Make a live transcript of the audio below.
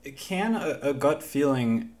Can a gut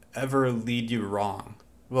feeling ever lead you wrong?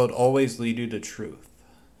 Will it always lead you to truth?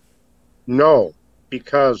 No,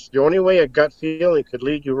 because the only way a gut feeling could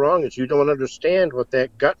lead you wrong is you don't understand what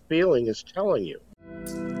that gut feeling is telling you.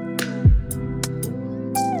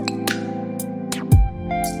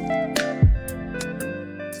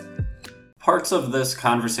 Parts of this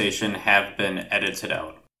conversation have been edited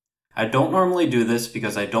out. I don't normally do this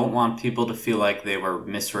because I don't want people to feel like they were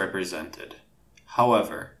misrepresented.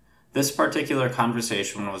 However, this particular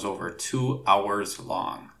conversation was over 2 hours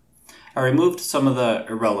long. I removed some of the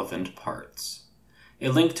irrelevant parts. A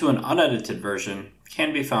link to an unedited version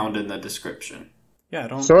can be found in the description. Yeah, I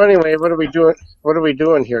don't. So anyway, what are we doing? What are we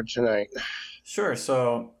doing here tonight? Sure.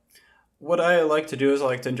 So, what I like to do is I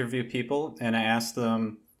like to interview people and I ask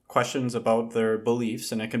them questions about their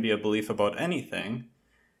beliefs, and it can be a belief about anything.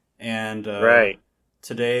 And Right.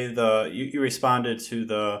 today, you responded to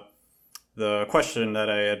the question that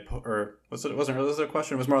I had, or was it? It wasn't really a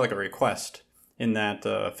question. It was more like a request in that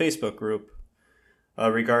Facebook group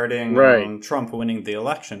regarding Right. Trump winning the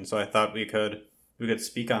election. So I thought we could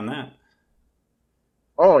speak on that.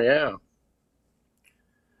 Oh yeah.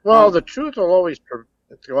 Well, Um, the truth will always.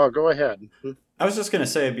 Well, go ahead. I was just gonna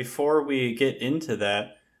say before we get into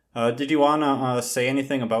that, did you wanna say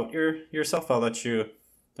anything about yourself? I'll let you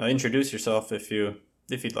introduce yourself if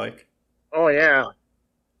you'd like. Oh yeah.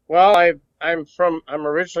 Well, I'm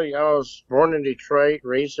originally I was born in Detroit,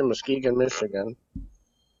 raised in Muskegon, Michigan,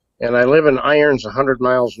 and I live in Irons, 100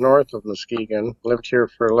 miles north of Muskegon. Lived here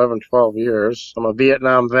for 11, 12 years. I'm a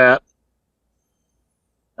Vietnam vet.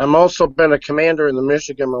 I'm also been a commander in the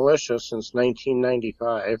Michigan militia since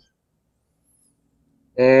 1995.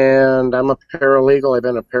 And I'm a paralegal. I've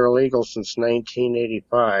been a paralegal since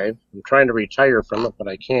 1985. I'm trying to retire from it, but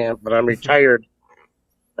I can't. But I'm retired.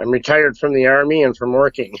 I'm retired from the Army and from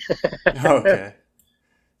working. Okay,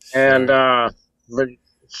 And, sure. but,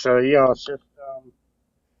 so, it's just,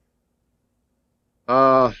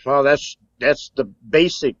 well, that's the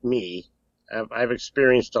basic me. I've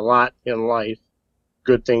experienced a lot in life,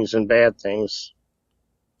 good things and bad things.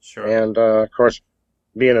 Sure. And, of course,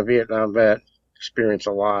 being a Vietnam vet, experience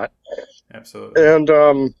a lot. Absolutely. And,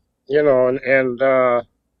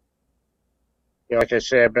 like I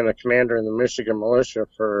say, I've been a commander in the Michigan militia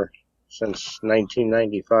since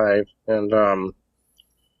 1995, and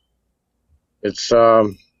it's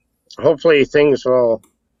hopefully things will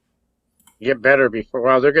get better before.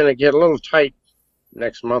 Well, they're going to get a little tight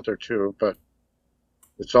next month or two, but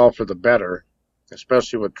it's all for the better,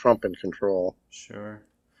 especially with Trump in control. Sure.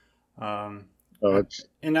 Um, So I, it's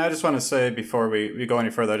and I just want to say before we go any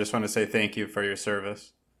further, I just want to say thank you for your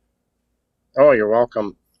service. oh, you're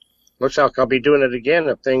welcome. Looks like I'll be doing it again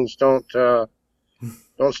if things don't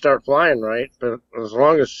start flying right. But as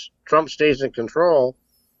long as Trump stays in control,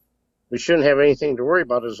 we shouldn't have anything to worry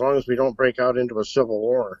about as long as we don't break out into a civil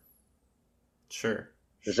war, Sure.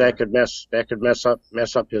 because Sure. that could mess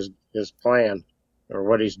up his plan or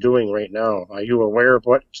what he's doing right now. Are you aware of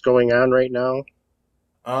what's going on right now?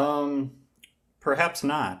 Um, Perhaps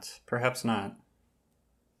not. Perhaps not.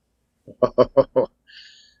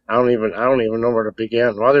 I don't even know where to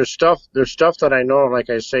begin. Well, there's stuff that I know. Like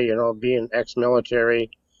I say, being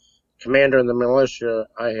ex-military commander in the militia,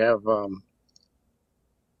 I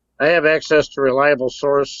have access to reliable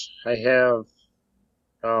source. I have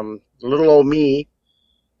little old me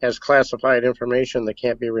has classified information that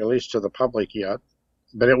can't be released to the public yet,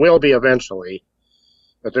 but it will be eventually.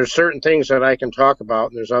 But there's certain things that I can talk about,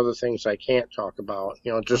 and there's other things I can't talk about.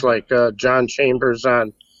 Just Okay. like John Chambers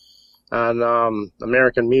on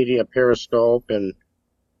American Media Periscope and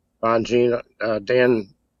Bongino,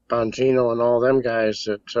 Dan Bongino, and all them guys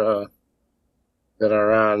that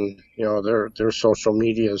are on their social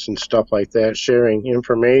medias and stuff like that, sharing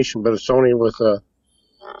information. But it's only with a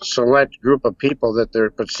select group of people that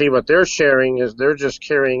they're. But see, what they're sharing is they're just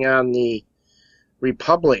carrying on the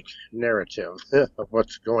republic narrative of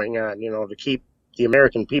what's going on, to keep the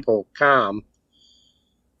American people calm.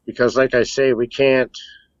 Because, like I say, we can't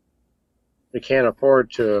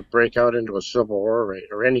afford to break out into a civil war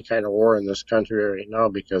or any kind of war in this country right now,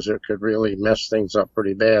 because it could really mess things up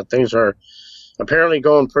pretty bad. Things are apparently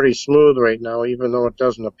going pretty smooth right now, even though it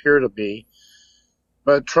doesn't appear to be.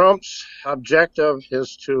 But Trump's objective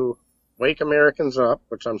is to wake Americans up,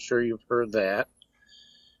 which I'm sure you've heard that.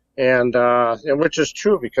 And which is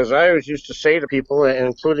true, because I always used to say to people,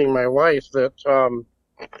 including my wife, that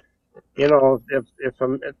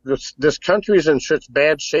if this country is in such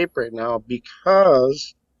bad shape right now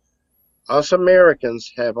because us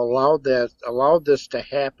Americans have allowed this to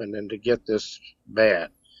happen and to get this bad.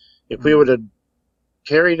 If we would Mm, have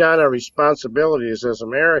carried on our responsibilities as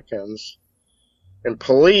Americans and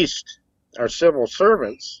policed our civil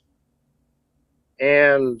servants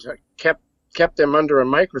and kept them under a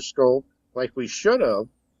microscope like we should have,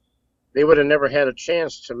 they would have never had a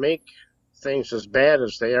chance to make things as bad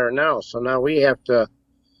as they are now. So now we have to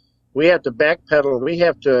backpedal. We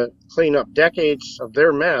have to clean up decades of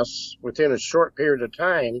their mess within a short period of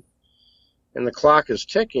time, and the clock is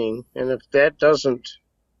ticking. And if that doesn't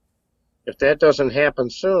happen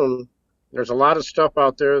soon, there's a lot of stuff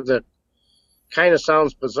out there that kind of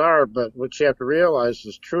sounds bizarre, but what you have to realize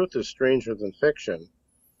is truth is stranger than fiction.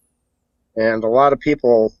 And a lot of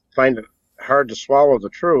people find it hard to swallow the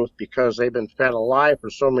truth because they've been fed a lie for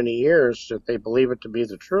so many years that they believe it to be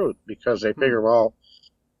the truth, because they figure, well,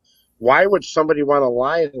 why would somebody want to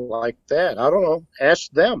lie like that? I don't know. Ask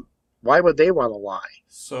them. Why would they want to lie?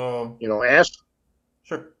 So, ask.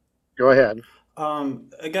 Sure. Go ahead.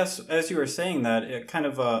 I guess as you were saying that, it kind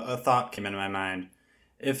of a thought came into my mind.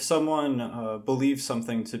 If someone believes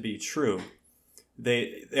something to be true,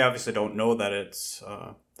 they obviously don't know that it's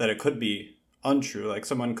that it could be untrue. Like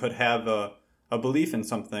someone could have a belief in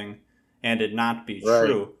something and it not be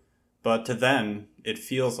true, but to them it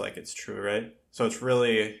feels like it's true, right? So it's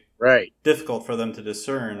really difficult for them to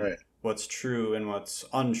discern what's true and what's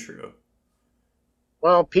untrue.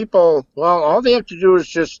 Well, all they have to do is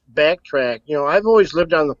just backtrack. I've always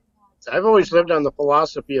lived on the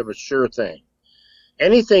philosophy of a sure thing.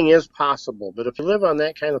 Anything is possible, but if you live on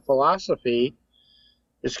that kind of philosophy,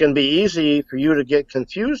 it's going to be easy for you to get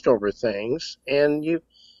confused over things, and you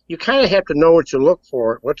kind of have to know what to look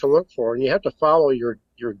for, and you have to follow your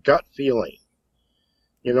gut feeling,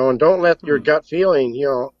 and don't let your gut feeling,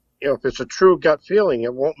 if it's a true gut feeling,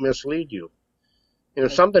 it won't mislead you.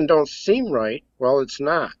 If something don't seem right, well, it's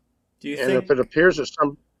not. If it appears that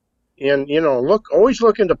always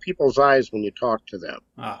look into people's eyes when you talk to them.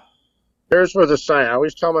 There's where the sign. I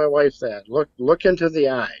always tell my wife that. Look into the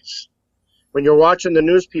eyes. When you're watching the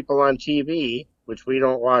news people on TV, which we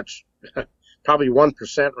don't watch, probably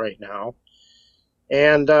 1% right now,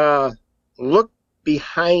 and look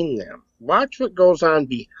behind them. Watch what goes on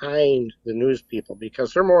behind the news people,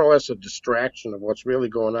 because they're more or less a distraction of what's really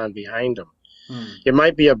going on behind them. It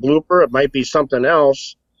might be a blooper. It might be something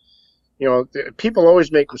else. People always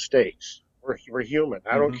make mistakes. We're human.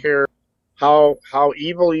 I don't care how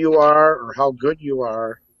evil you are or how good you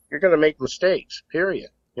are. You're going to make mistakes,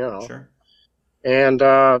 period. Sure. And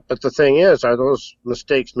but the thing is, are those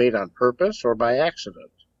mistakes made on purpose or by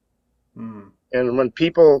accident? And when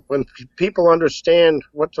people understand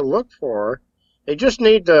what to look for, they just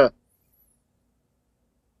need to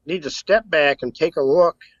step back and take a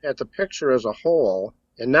look at the picture as a whole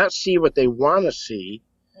and not see what they want to see,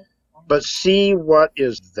 but see what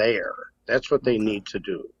is there. That's what they need to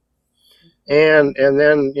do. And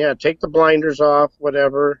then, take the blinders off,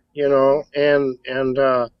 whatever, and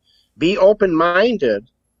be open-minded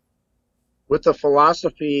with the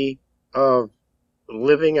philosophy of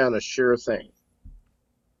living on a sure thing.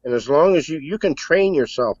 And as long as you can train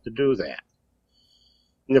yourself to do that.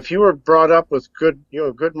 And if you were brought up with good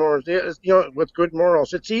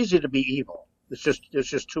morals, it's easy to be evil. It's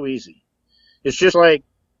just too easy. It's like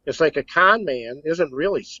a con man isn't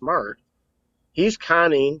really smart. He's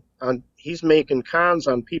making cons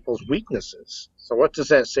on people's weaknesses. So what does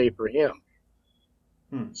that say for him?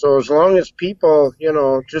 So as long as people,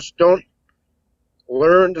 just don't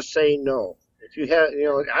learn to say no. If you have,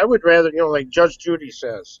 I would rather, like Judge Judy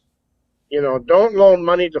says, don't loan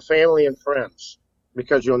money to family and friends,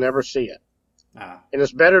 because you'll never see it. And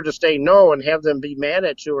it's better to say no and have them be mad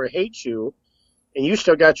at you or hate you, and you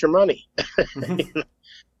still got your money.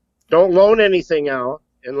 Don't loan anything out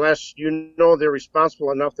unless they're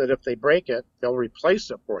responsible enough that if they break it, they'll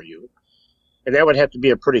replace it for you. And that would have to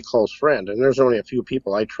be a pretty close friend. And there's only a few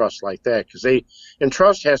people I trust like that, because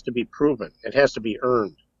trust has to be proven. It has to be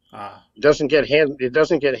earned. It doesn't get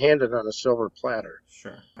handed on a silver platter.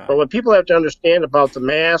 Sure. But what people have to understand about the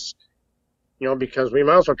mask, because we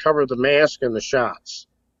might as well cover the mask and the shots.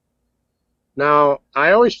 Now,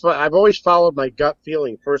 I've always followed my gut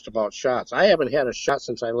feeling first about shots. I haven't had a shot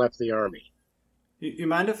since I left the Army. You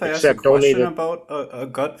mind if I ask a question about a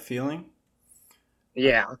gut feeling?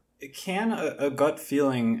 Yeah. Can a gut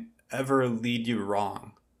feeling ever lead you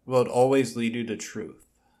wrong? Will it always lead you to truth?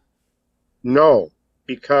 No,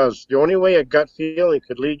 because the only way a gut feeling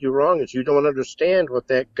could lead you wrong is you don't understand what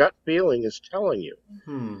that gut feeling is telling you.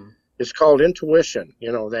 It's called intuition,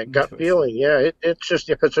 that gut feeling. Yeah, it's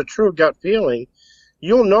just, if it's a true gut feeling,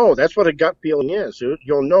 you'll know. That's what a gut feeling is.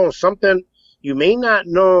 You'll know something. You may not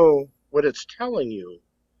know what it's telling you,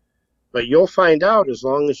 But you'll find out as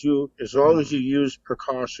long as you use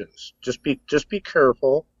precautions. Just be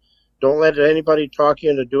careful. Don't let anybody talk you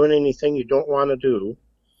into doing anything you don't want to do.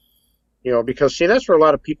 Because see, that's where a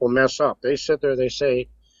lot of people mess up. They sit there, they say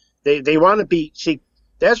they want to be. See,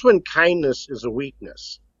 that's when kindness is a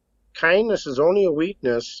weakness. Kindness is only a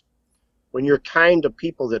weakness when you're kind to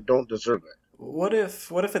people that don't deserve it. What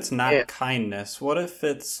if it's not kindness? What if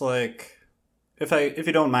it's like, if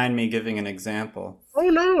you don't mind me giving an example? Oh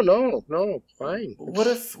no, fine. What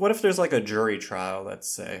if there's like a jury trial, let's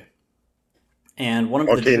say, and one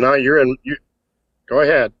of the now you're in. Go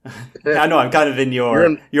ahead. I know I'm kind of in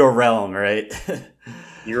your realm, right?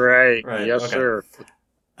 You're right. Yes, okay. Sir.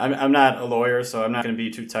 I'm not a lawyer, so I'm not going to be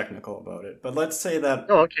too technical about it. But let's say that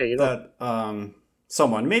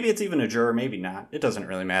someone, maybe it's even a juror, maybe not. It doesn't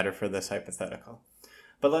really matter for this hypothetical.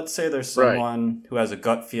 But let's say there's someone who has a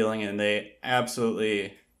gut feeling, and they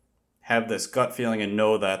absolutely have this gut feeling and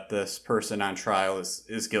know that this person on trial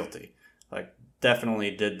is guilty. Like,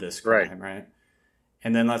 definitely did this crime, right?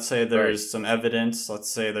 And then let's say there's some evidence. Let's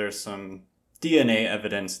say there's some DNA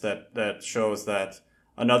evidence that shows that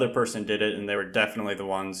another person did it, and they were definitely the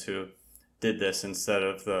ones who did this instead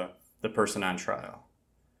of the person on trial.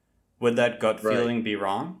 Would that gut feeling be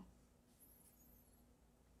wrong?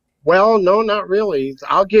 Well, no, not really.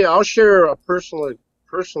 I'll share a personal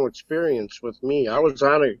experience with me. I was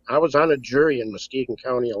on a jury in Muskegon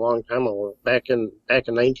County a long time ago. Back in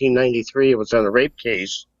 1993, it was on a rape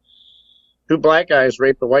case. 2 black guys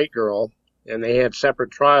raped a white girl, and they had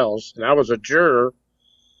separate trials. And I was a juror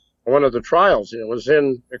on one of the trials. It was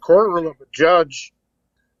in the courtroom of a judge,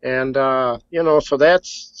 and so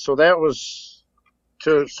that was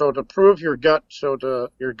to prove your gut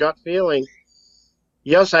feeling.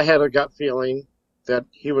 Yes, I had a gut feeling that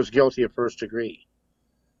he was guilty of first degree.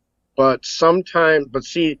 But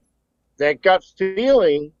see, that gut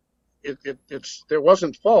feeling, it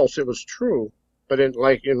wasn't false. It was true. But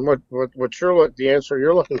the answer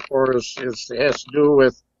you're looking for is it has to do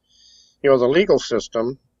with, the legal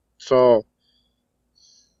system. So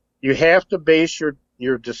you have to base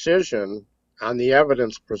your decision on the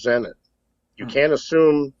evidence presented. You can't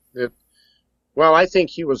assume that. Well, I think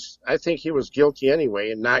he was guilty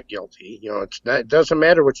anyway, and not guilty. It doesn't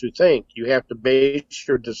matter what you think. You have to base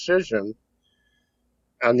your decision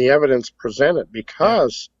on the evidence presented,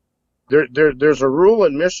 because there's a rule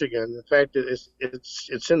in Michigan. In fact,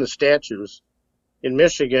 it's in the statutes in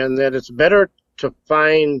Michigan that it's better to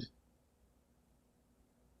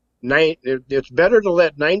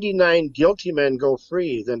let 99 guilty men go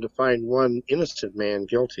free than to find one innocent man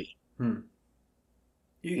guilty.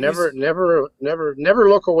 Never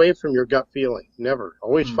look away from your gut feeling. Never.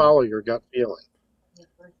 Always follow your gut feeling.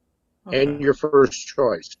 Okay. And your first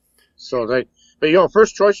choice. But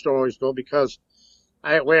first choice don't always go, because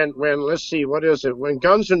when let's see, what is it? When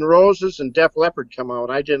Guns N' Roses and Def Leppard come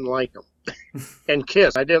out, I didn't like them. And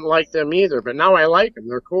Kiss, I didn't like them either, but now I like them.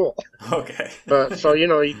 They're cool. Okay. But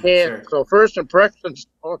you can't. Sure. So first impressions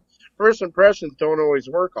don't always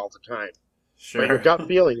work all the time. Sure. But your gut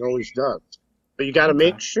feeling always does. But you got to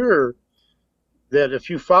make sure that if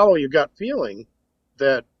you follow your gut feeling,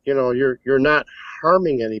 that you're not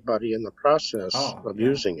harming anybody in the process of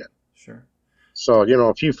using it. Sure. So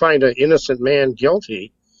if you find an innocent man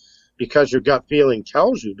guilty because your gut feeling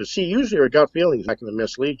tells you, but see, usually your gut feeling is not going to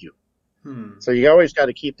mislead you. So you always got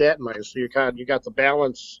to keep that in mind. So you got the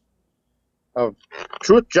balance of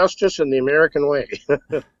truth, justice, and the American way.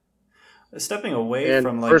 Stepping away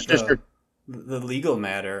from the legal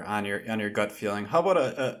matter on your gut feeling, how about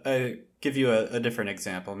I give you a different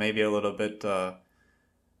example, maybe a little bit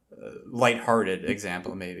lighthearted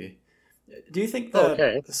example, maybe. Do you think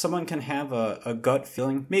that someone can have a gut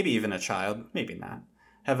feeling, maybe even a child, maybe not,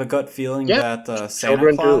 have a gut feeling that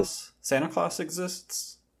Santa Claus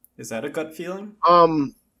exists? Is that a gut feeling?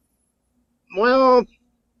 Well,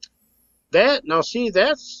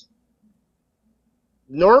 that's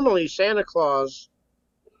normally Santa Claus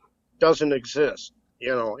doesn't exist,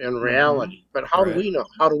 in reality. But how do we know?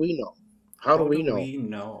 How do we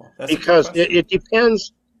know? That's because it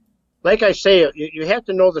depends. Like I say, you have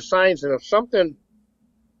to know the signs, and if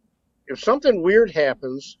something weird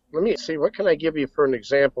happens, let me see, what can I give you for an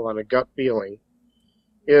example on a gut feeling?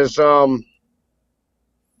 Is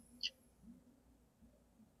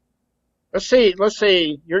let's say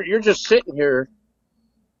you're just sitting here,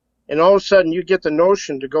 and all of a sudden you get the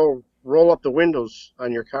notion to go roll up the windows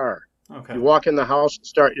on your car. Okay. You walk in the house,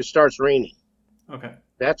 it starts raining. Okay.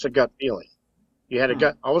 That's a gut feeling. You had a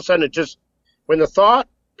gut. All of a sudden, when the thought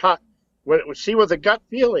with a gut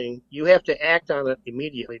feeling, you have to act on it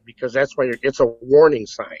immediately, because that's why it's a warning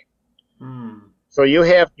sign. So you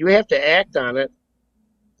have to act on it,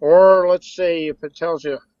 or let's say if it tells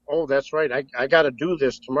you, oh, that's right, I got to do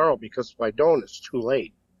this tomorrow because if I don't, it's too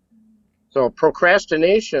late. So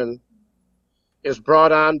procrastination is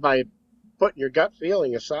brought on by putting your gut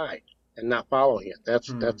feeling aside and not following it.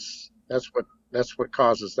 Hmm. That's what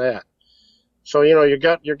causes that. So your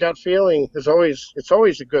gut feeling is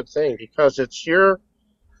always a good thing because it's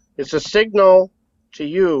a signal to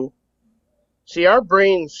you. See, our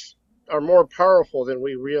brains are more powerful than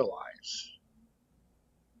we realize,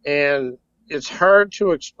 and it's hard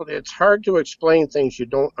to explain things you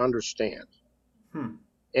don't understand. Hmm.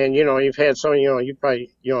 And you've had some, you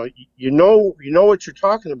probably, you know what you're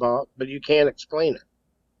talking about, but you can't explain it.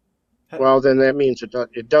 Ha- Well, then that means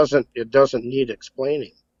it doesn't need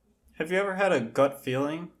explaining. Have you ever had a gut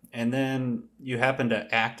feeling and then you happen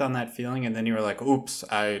to act on that feeling and then you were like, oops,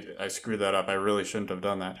 I screwed that up. I really shouldn't have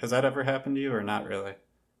done that. Has that ever happened to you or not really?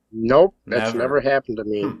 Nope, that's never Never. happened to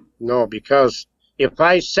me. Hmm. No, because if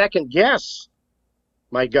I second guess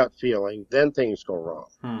my gut feeling, then things go wrong.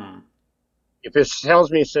 Hmm. If it tells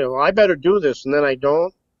me, say, well, I better do this, and then I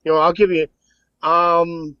don't, I'll give you.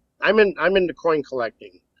 I'm into coin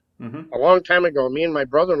collecting. Mm-hmm. A long time ago, me and my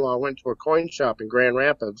brother-in-law went to a coin shop in Grand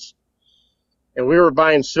Rapids, and we were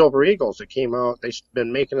buying Silver Eagles that came out. They've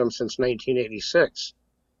been making them since 1986,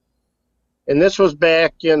 and this was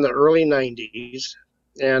back in the early 90s.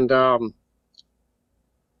 And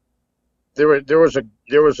there was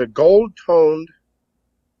a gold-toned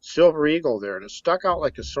Silver Eagle there, and it stuck out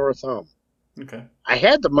like a sore thumb. Okay. I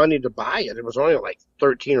had the money to buy it. It was only like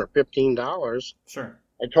 $13 or $15. Sure.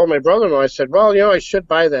 I told my brother-in-law, I said, well, I should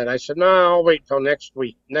buy that. I said, no, I'll wait till next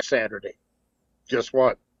week, next Saturday. Guess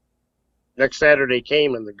what? Next Saturday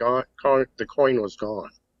came and the coin was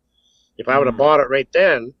gone. If I would have Hmm. bought it right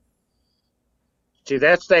then, see,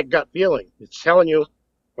 that's that gut feeling. It's telling you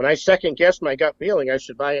when I second guess my gut feeling, I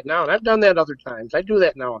should buy it now. And I've done that other times. I do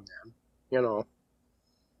that now and then, you know.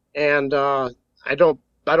 And I don't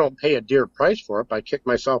I don't pay a dear price for it, but I kick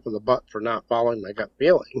myself in the butt for not following my gut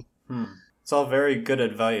feeling. Hmm. It's all very good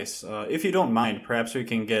advice. If you don't mind, perhaps we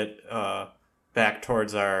can get back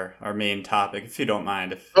towards our main topic, if you don't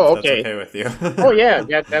mind, if Oh, that's okay. okay with you. Oh yeah,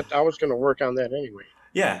 that I was going to work on that anyway.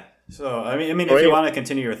 Yeah. So I mean, Oh, if you anyway. want to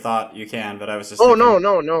continue your thought, you can. But I was just Oh thinking. no,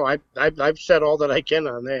 no, no. I've said all that I can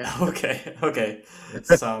on that. Okay. Okay.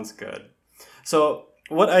 Sounds good. So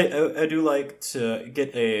what I do like to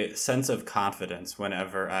get a sense of confidence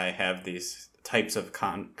whenever I have these types of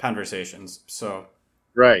conversations. So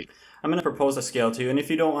Right. I'm going to propose a scale to you, and if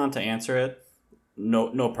you don't want to answer it,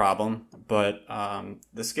 no problem. But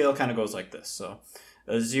the scale kind of goes like this. So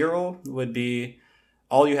a 0 would be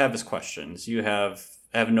all you have is questions. You have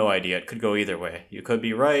no idea. It could go either way. You could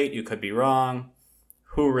be right. You could be wrong.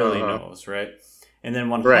 Who Uh really huh. knows, right? And then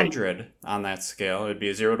Right. 100 on that scale, it would be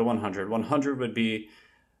a 0 to 100. 100 would be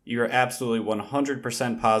you're absolutely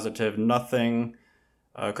 100% positive. Nothing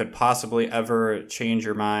could possibly ever change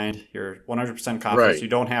your mind. You're 100% confident. Right. You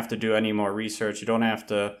don't have to do any more research. You don't have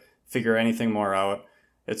to figure anything more out.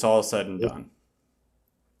 It's all said and done.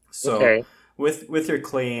 So Okay. with your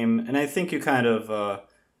claim, and I think you kind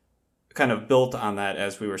of built on that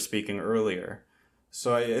as we were speaking earlier.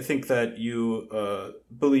 So I think that you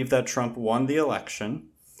believe that Trump won the election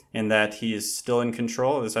and that he is still in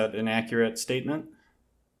control. Is that an accurate statement?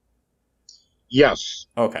 Yes,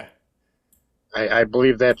 Okay, I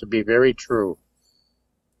believe that to be very true.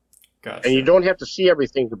 And you gotcha. don't have to see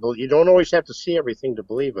everything to believe. You don't always have to see everything to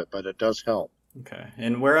believe it, but it does help. Okay,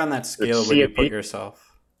 and where on that To scale would see you it put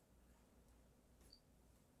yourself?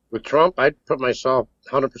 with Trump, I'd put myself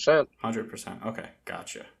 100%. 100%. Okay,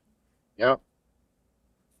 gotcha. Yeah.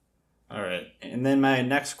 All right, and then my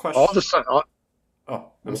next All the question. si-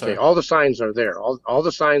 Oh, I'm okay, sorry. all the signs are there. All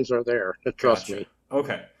the signs are there. Trust Gotcha. me.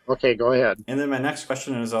 Okay, Okay, go ahead. and then my next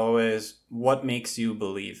question is always, what makes you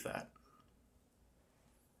believe that?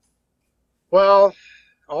 Well,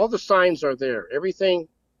 all the signs are there. Everything's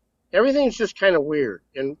just kind of weird.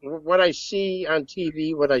 And what I see on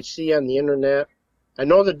TV, what I see on the internet, I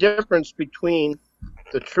know the difference between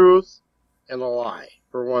the truth and a lie,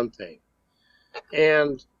 for one thing.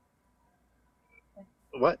 And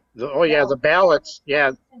oh yeah, the ballots.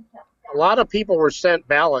 Yeah, a lot of people were sent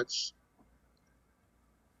ballots,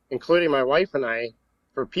 including my wife and I,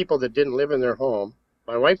 for people that didn't live in their home.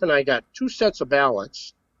 My wife and I got 2 sets of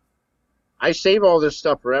ballots. I save all this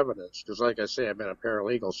stuff for evidence because, like I say, I've been a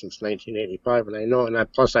paralegal since 1985, and I know.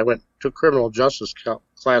 Plus I went to criminal justice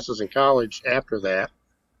classes in college after that,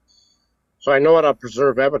 so I know how to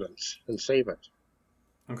preserve evidence and save it.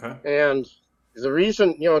 Okay. And the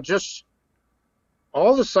reason, just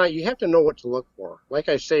all the signs, you have to know what to look for. Like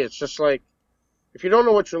I say, it's just like If you don't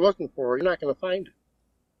know what you're looking for, you're not going to find it.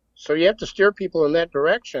 So you have to steer people in that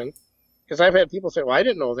direction. Because I've had people say, well, I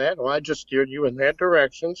didn't know that. Well, I just steered you in that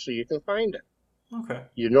direction so you can find it. Okay.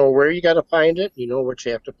 You know where you got to find it. You know what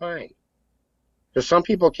you have to find. Because some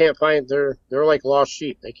people can't find they're like lost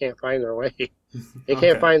sheep. They can't find their way. They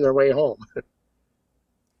can't find their way home.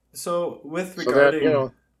 So with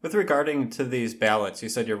regarding to these ballots, you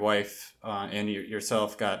said your wife and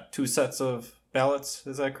yourself got 2 sets of ballots.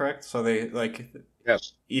 Is that correct? So they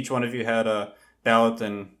Yes. Each one of you had a ballot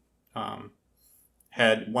and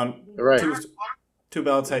had one Right. two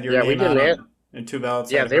ballots had your name on it, and 2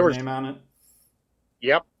 ballots had her name on it.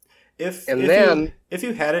 Yep. If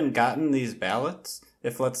you hadn't gotten these ballots,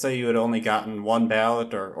 if let's say you had only gotten 1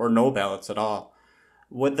 ballot or no ballots at all,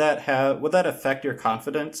 would that affect your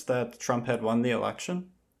confidence that Trump had won the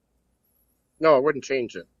election? No, it wouldn't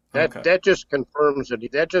change it. That just confirms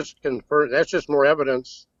it. That's just more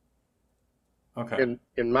evidence. Okay.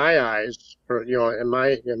 In my eyes,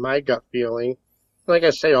 in my gut feeling, like I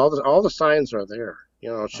say, all the signs are there.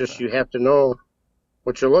 It's just you have to know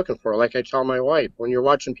what you're looking for. Like I tell my wife, when you're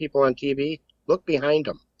watching people on TV, look behind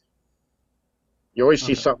them. You always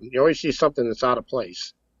see something. You always see something that's out of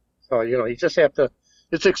place. So you just have to.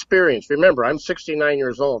 It's experience. Remember, I'm 69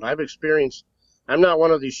 years old. I've experienced. I'm not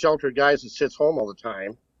one of these sheltered guys that sits home all the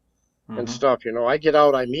time and stuff. I get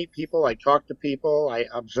out. I meet people. I talk to people. I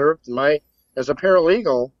observe. As a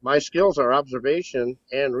paralegal, my skills are observation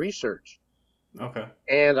and research. Okay.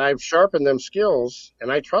 And I've sharpened them skills,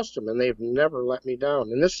 and I trust them, and they've never let me down.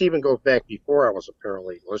 And this even goes back before I was a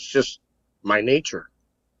paralegal. It's just my nature.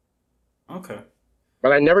 Okay.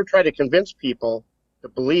 But I never try to convince people to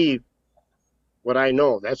believe what I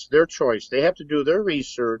know. That's their choice. They have to do their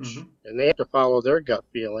research, and they have to follow their gut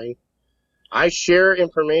feeling. I share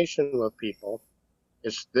information with people.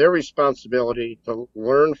 It's their responsibility to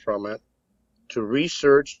learn from it, to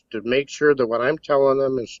research, to make sure that what I'm telling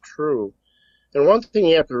them is true. And one thing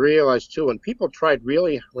you have to realize too, when people try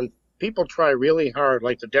really hard,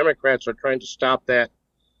 like the Democrats are trying to stop that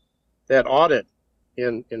audit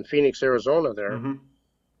in Phoenix, Arizona there, when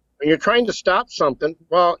you're trying to stop something,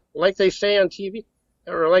 well, like they say on TV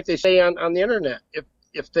or like they say on the internet,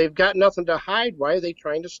 if they've got nothing to hide, why are they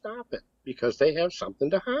trying to stop it? Because they have something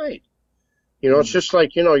to hide. It's just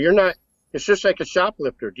like, it's just like a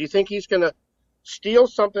shoplifter. Do you think he's going to steal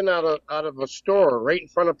something out of a store right in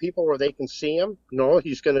front of people where they can see him? No,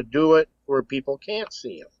 he's going to do it where people can't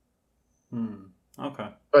see him. Okay.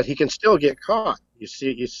 But he can still get caught. You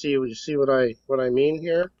see what I mean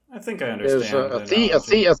here? I think I understand. A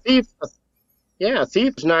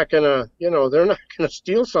thief is not going to, they're not going to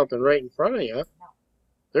steal something right in front of you.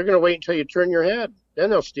 They're going to wait until you turn your head. Then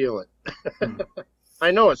they'll steal it. I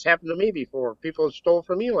know it's happened to me before. People have stole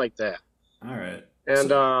from me like that. All right. And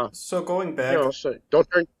so going back,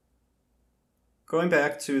 don't turn. Going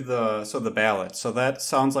back to the ballot. So that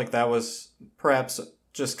sounds like that was perhaps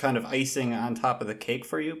just kind of icing on top of the cake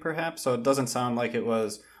for you, perhaps. So it doesn't sound like it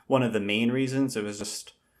was one of the main reasons. It was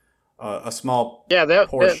just a small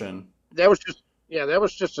portion. That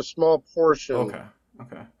was just a small portion.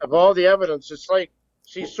 Okay. Of all the evidence. It's like,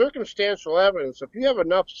 see, circumstantial evidence. If you have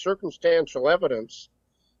enough circumstantial evidence,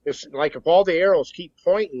 it's like if all the arrows keep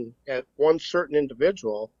pointing at one certain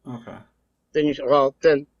individual. Okay.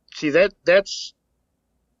 Then see that's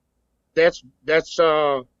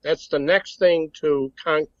the next thing to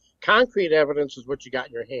concrete evidence is what you got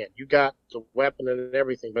in your hand. You got the weapon and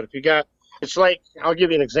everything, but if you got, it's like, I'll give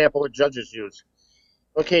you an example what judges use.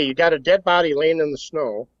 Okay, you got a dead body laying in the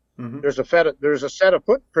snow. There's a set of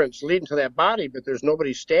footprints leading to that body, but there's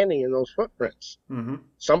nobody standing in those footprints.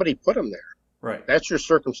 Somebody put them there. Right. That's your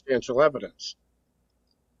circumstantial evidence.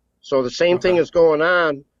 So the same thing is going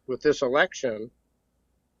on with this election.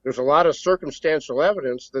 There's a lot of circumstantial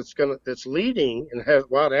evidence that's leading and has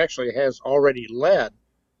already led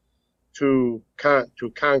to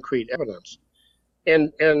concrete evidence.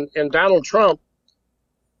 And Donald Trump,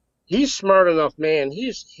 he's smart enough, man.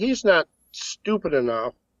 He's not stupid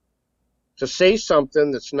enough to say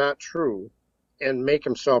something that's not true and make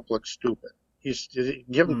himself look stupid.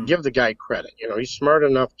 Give the guy credit. He's smart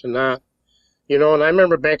enough to not, and I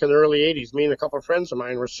remember back in the early 80s, me and a couple of friends of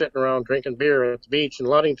mine were sitting around drinking beer at the beach in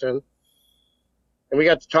Ludington, and we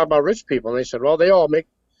got to talk about rich people, and they said, well, they all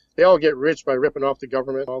get rich by ripping off the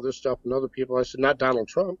government, all this stuff, and other people. I said, not Donald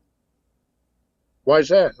Trump. Why is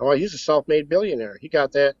that? Oh, he's a self-made billionaire. He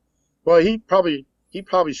got that. Well, he probably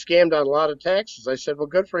scammed on a lot of taxes. I said, well,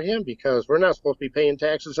 good for him, because we're not supposed to be paying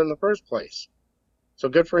taxes in the first place. So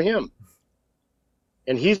good for him.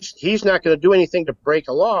 And he's not going to do anything to break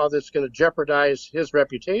a law that's going to jeopardize his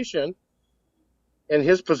reputation. and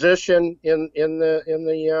his position in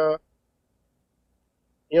the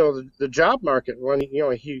the job market when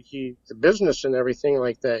he the business and everything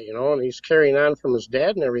like that, and he's carrying on from his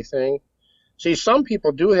dad and everything. See, some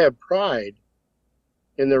people do have pride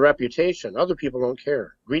in their reputation. Other people don't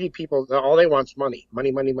care. Greedy people, all they want is money,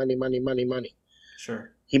 money, money, money, money, money, money.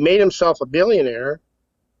 Sure. He made himself a billionaire,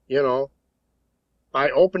 by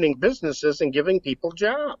opening businesses and giving people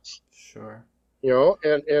jobs. Sure.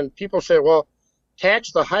 And people say, well,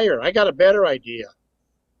 tax the higher. I got a better idea.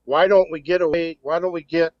 Why don't we get away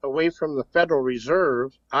from the Federal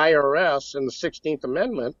Reserve, IRS, and the 16th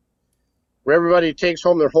Amendment, where everybody takes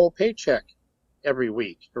home their whole paycheck every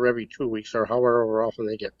week or every 2 weeks or however often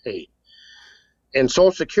they get paid? And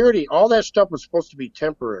Social Security, all that stuff was supposed to be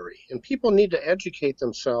temporary. And people need to educate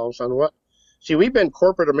themselves on what. See, we've been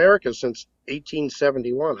corporate America since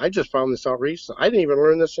 1871. I just found this out recently. I didn't even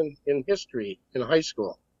learn this in history in high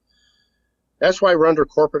school. That's why we're under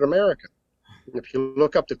corporate America. If you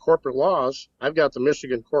look up the corporate laws, I've got the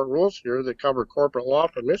Michigan court rules here that cover corporate law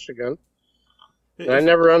for Michigan. And I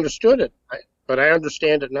never understood it, but I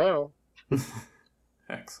understand it now.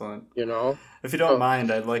 Excellent. If you don't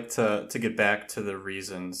mind, I'd like to get back to the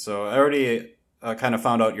reason. So I already kind of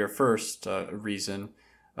found out your first reason.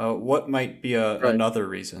 What might be another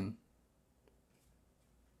reason?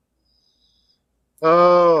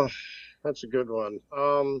 Oh, that's a good one.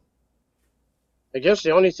 I guess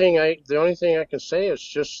the only thing I can say is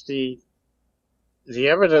just the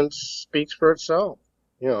evidence speaks for itself.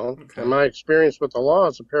 Okay. In my experience with the law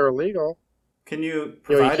as a paralegal. Can you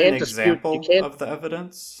provide an example of the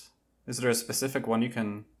evidence? Is there a specific one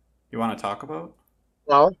you want to talk about?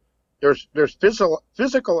 Well, there's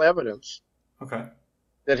physical evidence. Okay.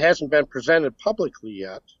 That hasn't been presented publicly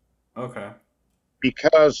yet. Okay.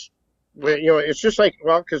 Because it's just like,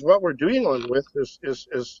 because what we're dealing with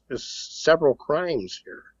is several crimes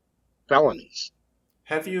here, felonies.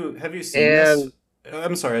 Have you seen this?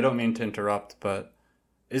 I'm sorry, I don't mean to interrupt, but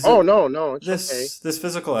no, it's okay. This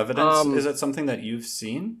physical evidence, is it something that you've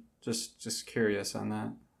seen? Just curious on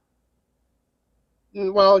that.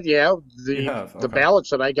 Well, yeah, the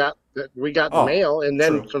ballots that we got in the mail, and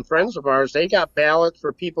then some friends of ours, they got ballots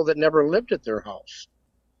for people that never lived at their house.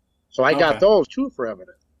 So I got those too for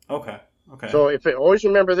evidence. Okay. So always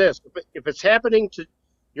remember this: if it's happening to,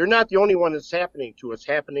 you're not the only one it's happening to. It's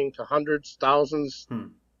happening to hundreds, thousands,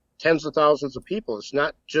 tens of thousands of people. It's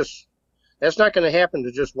not just. That's not going to happen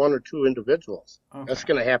to just one or two individuals. Okay. That's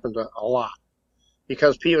going to happen to a lot,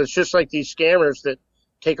 because people. It's just like these scammers that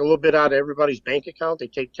take a little bit out of everybody's bank account. They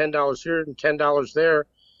take $10 here and $10 there,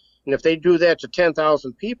 and if they do that to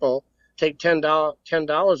 10,000 people, take $10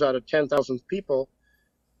 out of 10,000 people.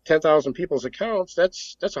 10,000 people's accounts,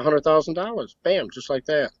 that's $100,000. Bam, just like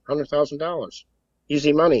that. $100,000.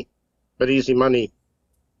 Easy money. But easy money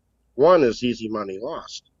won is easy money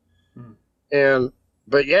lost.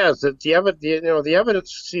 But yeah, the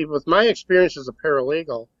evidence, see, with my experience as a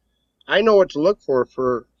paralegal, I know what to look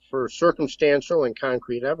for circumstantial and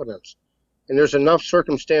concrete evidence. And there's enough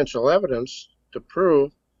circumstantial evidence to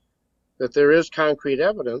prove that there is concrete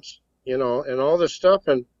evidence, and all this stuff.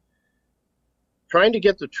 And trying to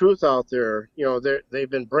get the truth out there, they've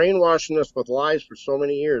been brainwashing us with lies for so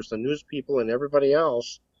many years, the news people and everybody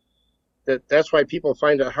else, that's why people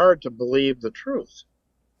find it hard to believe the truth.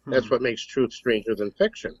 That's what makes truth stranger than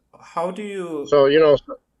fiction. How do you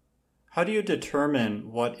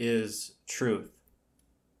determine what is truth?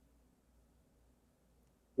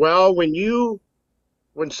 Well,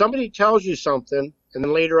 when somebody tells you something and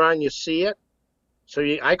then later on you see it,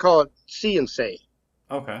 I call it see and say.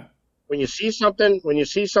 Okay. When you see something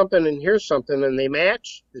and hear something and they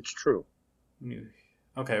match, it's true.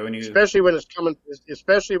 Okay, especially when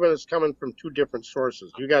it's coming from two different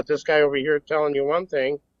sources. You got this guy over here telling you one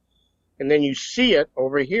thing, and then you see it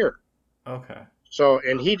over here. Okay. So,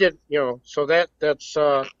 and he did, so that's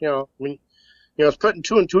when it's putting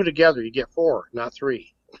two and two together, you get four, not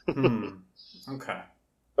three. Okay.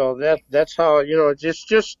 So that's how it's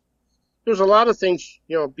just. There's a lot of things,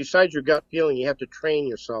 besides your gut feeling, you have to train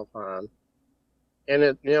yourself on. And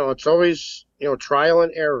it's always, trial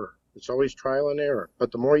and error. It's always trial and error.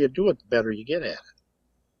 But the more you do it, the better you get at it.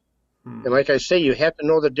 And like I say, you have to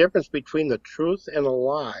know the difference between the truth and a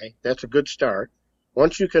lie. That's a good start.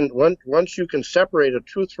 Once you can separate a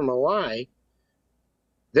truth from a lie,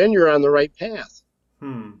 then you're on the right path.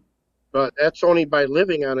 But that's only by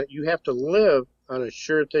living on it. You have to live on a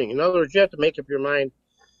sure thing. In other words, you have to make up your mind,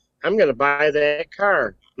 I'm going to buy that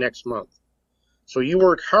car next month. So you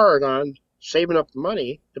work hard on saving up the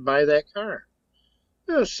money to buy that car.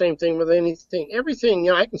 Same thing with anything. Everything,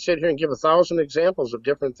 I can sit here and give 1,000 examples of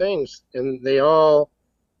different things, and they all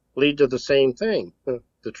lead to the same thing,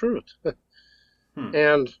 the truth. Hmm.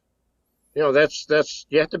 And, that's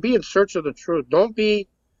you have to be in search of the truth. Don't be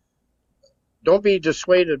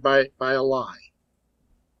dissuaded by a lie.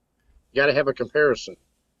 You got to have a comparison,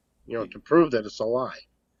 to prove that it's a lie.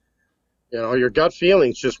 Your gut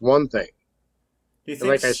feeling is just one thing. Do you And think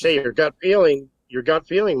like I say, your gut feeling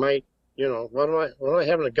might, what am I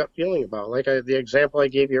having a gut feeling about? Like the example I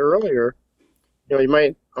gave you earlier, you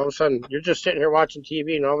might, all of a sudden, you're just sitting here watching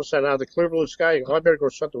TV, and all of a sudden, out of the clear blue sky, you go, I better go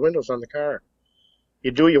shut the windows on the car.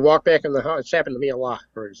 You walk back in the house. It's happened to me a lot,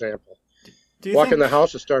 for example. do you Walk in think the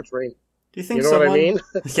house, it starts raining. do you think You know what I someone mean?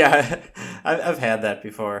 Yeah, I've had that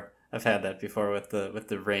before. I've had that before with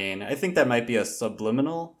the rain. I think that might be a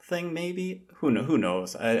subliminal thing, maybe. Who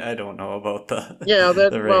knows? I don't know about the Yeah, the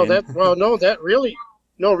rain.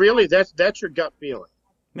 no, really, that's your gut feeling.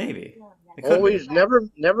 Maybe it could be. Always,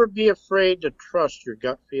 never be afraid to trust your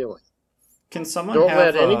gut feeling. Can someone Don't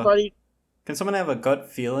have let a anybody. Can someone have a gut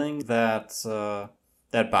feeling that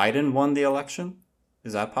that Biden won the election?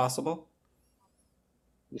 Is that possible?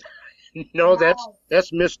 No,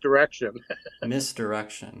 that's misdirection.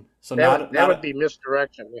 Misdirection. So That would be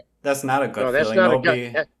misdirection. that's not a gut No, that's feeling. not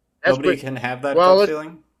a gut. That's Nobody what. can have that Well, gut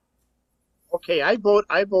feeling. okay. I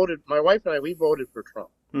voted. My wife and I, we voted for Trump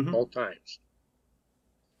Mm-hmm. both times,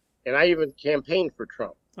 and I even campaigned for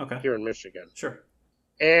Trump Okay. here in Michigan. Sure.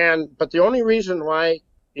 But the only reason why,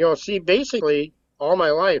 basically all my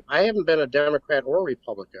life, I haven't been a Democrat or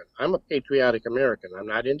Republican. I'm a patriotic American. I'm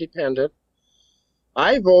not independent.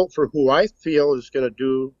 I vote for who I feel is going to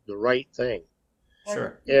do the right thing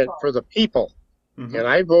Sure. and for the people. Mm-hmm. And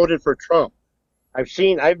I voted for Trump. I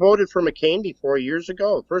voted for McCain before years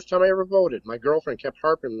ago. First time I ever voted. My girlfriend kept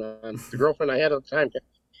harping on the girlfriend I had at the time.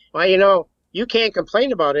 Well, you can't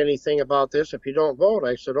complain about anything about this if you don't vote.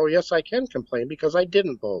 I said, oh, yes, I can complain because I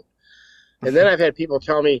didn't vote. And then I've had people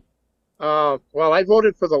tell me, well, I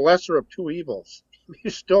voted for the lesser of two evils. You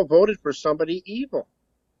still voted for somebody evil.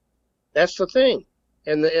 That's the thing.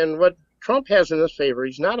 And what Trump has in his favor,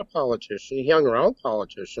 he's not a politician. He hung around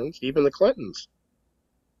politicians, even the Clintons,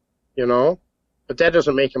 But that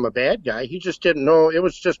doesn't make him a bad guy. He just didn't know. It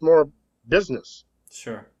was just more business.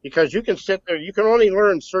 Sure. Because you can sit there, you can only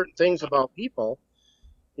learn certain things about people.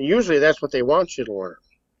 And usually that's what they want you to learn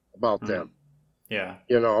about them. Yeah.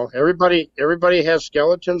 Everybody has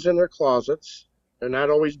skeletons in their closets. They're not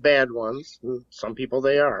always bad ones. Some people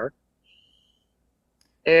they are.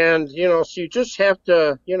 And, so you just have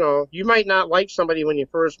to, you might not like somebody when you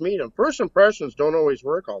first meet them. First impressions don't always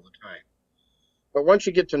work all the time. But once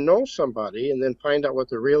you get to know somebody and then find out what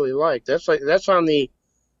they're really like, that's on the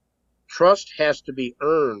trust has to be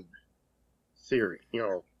earned theory,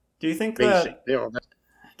 Do you think basic, Do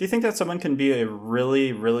you think that someone can be a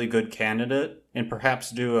really, really good candidate and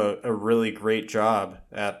perhaps do a really great job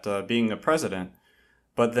at being a president,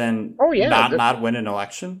 but then not win an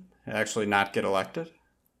election, actually not get elected?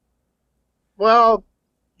 Well,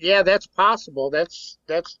 yeah, that's possible.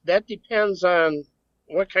 That depends on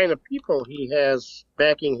what kind of people he has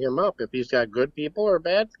backing him up. If he's got good people or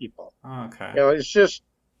bad people. Okay.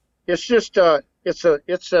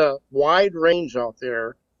 It's a wide range out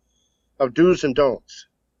there of do's and don'ts.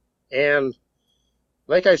 And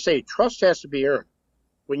like I say, trust has to be earned.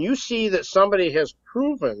 When you see that somebody has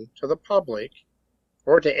proven to the public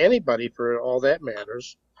or to anybody for all that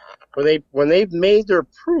matters, when they've made their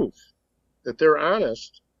proof that they're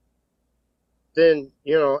honest, then,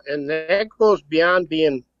 and that goes beyond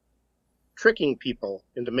being tricking people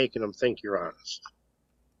into making them think you're honest.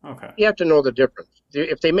 Okay. You have to know the difference.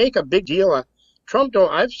 If they make a big deal,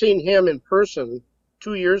 I've seen him in person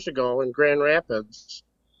 2 years ago in Grand Rapids,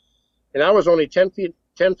 and I was only 10,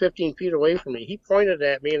 15 feet away from me. He pointed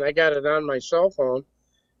at me, and I got it on my cell phone,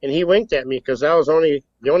 and he winked at me because I was the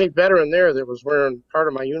only veteran there that was wearing part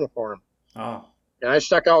of my uniform. Oh. And I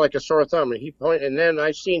stuck out like a sore thumb, and he pointed. And then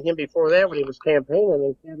I seen him before that when he was campaigning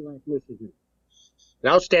in Cadillac, Michigan.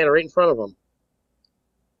 And I was standing right in front of him.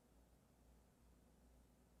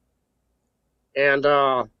 And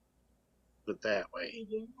put it that way. He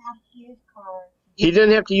didn't have to use cards. He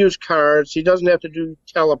didn't have to use cards. He doesn't have to do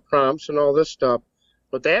teleprompts and all this stuff.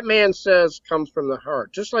 What that man says comes from the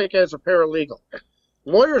heart, just like as a paralegal.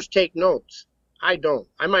 Lawyers take notes. I don't.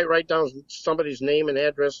 I might write down somebody's name and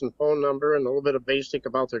address and phone number and a little bit of basic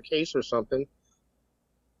about their case or something.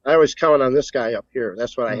 I always count on this guy up here.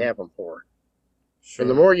 That's what I have him for. Sure. And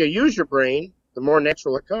the more you use your brain, the more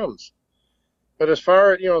natural it comes. But as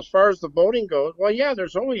far as the voting goes, well, yeah,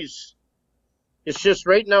 there's always. It's just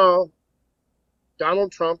right now,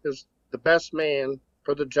 Donald Trump is the best man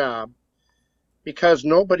for the job because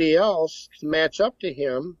nobody else can match up to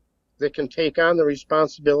him that can take on the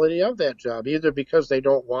responsibility of that job, either because they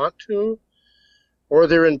don't want to or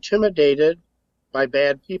they're intimidated by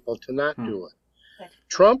bad people to not do it.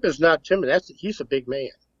 Trump is not timid. He's a big man,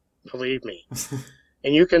 believe me.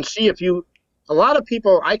 And you can see a lot of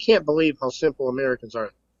people, I can't believe how simple Americans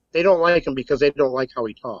are. They don't like him because they don't like how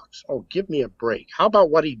he talks. Oh, give me a break. How about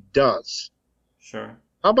what he does? Sure.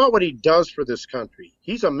 How about what he does for this country?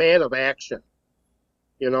 He's a man of action,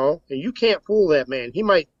 and you can't fool that man. He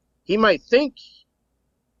might think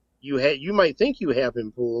you have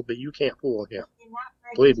him fooled, but you can't fool him.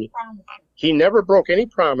 Believe me. He never broke any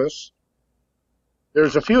promise.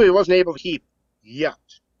 There's a few he wasn't able to keep yet.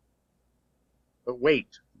 But wait,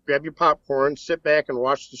 grab your popcorn, sit back and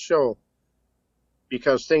watch the show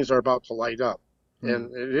because things are about to light up.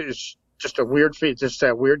 And it's just a weird feeling, just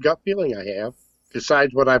that weird gut feeling I have.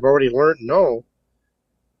 Besides what I've already learned and know,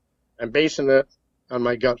 I'm basing it on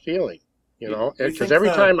my gut feeling, because every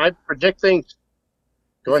time I predict things,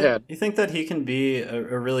 go ahead. You think that he can be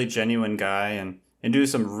a really genuine guy and do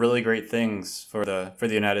some really great things for the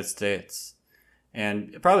United States?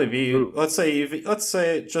 And probably be, let's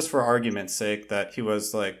say just for argument's sake that he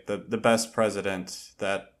was like the best president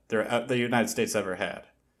that the United States ever had.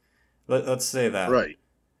 Let's say that. Right.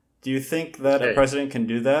 Do you think that a president can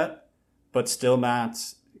do that, but still not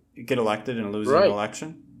get elected and lose an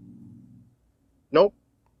election? Nope.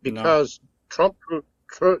 Because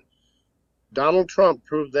Donald Trump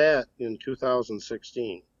proved that in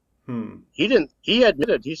 2016. He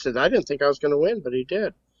admitted, he said, I didn't think I was going to win, but he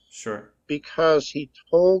did. Sure. Because he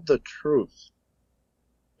told the truth.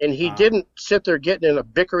 And he didn't sit there getting in a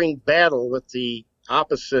bickering battle with the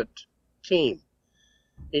opposite team.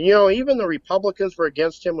 And, even the Republicans were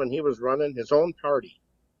against him when he was running his own party.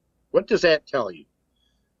 What does that tell you?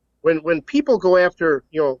 When people go after,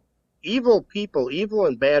 evil people, evil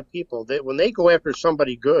and bad people, when they go after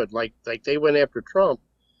somebody good, like they went after Trump,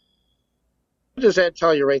 what does that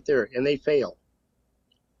tell you right there? And they fail.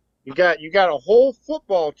 You got a whole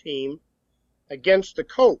football team against the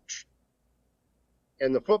coach,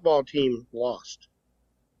 and the football team lost.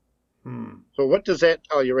 So what does that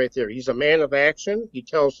tell you right there? He's a man of action. He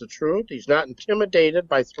tells the truth. He's not intimidated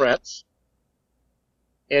by threats.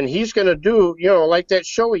 And he's going to do, like that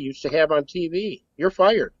show he used to have on TV. You're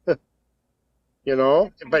fired. But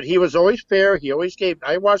he was always fair. He always gave.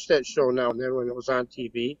 I watched that show now and then when it was on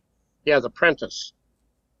TV. Yeah, The Apprentice.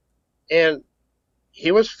 And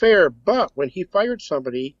he was fair, but when he fired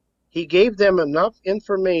somebody, he gave them enough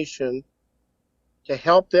information to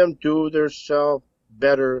help them do themselves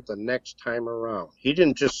better the next time around. He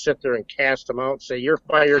didn't just sit there and cast them out and say, you're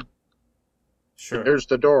fired. Sure. Here's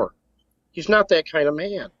the door. He's not that kind of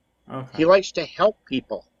man. Okay. He likes to help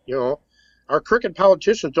people. Our crooked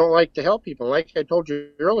politicians don't like to help people. Like I told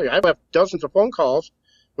you earlier, I've left dozens of phone calls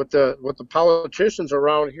with the politicians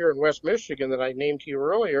around here in West Michigan that I named to you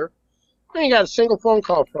earlier. I ain't got a single phone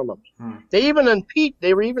call from them. They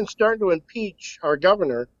were even starting to impeach our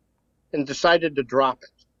governor and decided to drop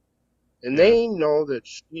it. And they know that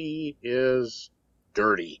she is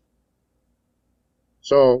dirty.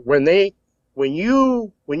 So when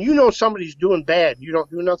you know somebody's doing bad, you don't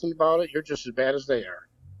do nothing about it, you're just as bad as they are.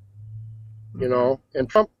 And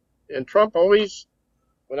Trump always,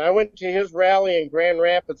 when I went to his rally in Grand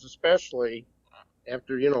Rapids especially,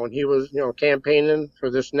 after, when he was, campaigning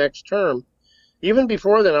for this next term, even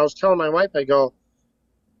before then, I was telling my wife, I go,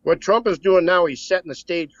 what Trump is doing now, he's setting the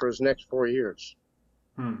stage for his next 4 years.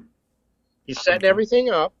 He's setting everything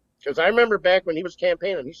up, because I remember back when he was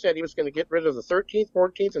campaigning, he said he was going to get rid of the 13th,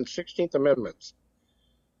 14th, and 16th Amendments.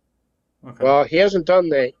 Okay. Well, he hasn't done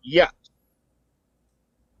that yet.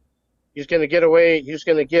 He's going to get away. He's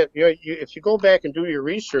going to get, if you go back and do your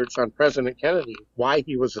research on President Kennedy, why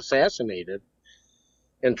he was assassinated,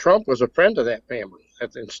 and Trump was a friend of that family,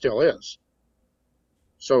 and still is.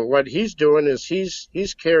 So what he's doing is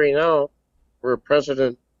he's carrying out where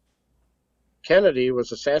President Kennedy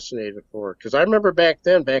was assassinated for. Because I remember back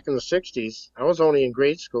in the 60s, I was only in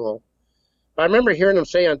grade school, but I remember hearing him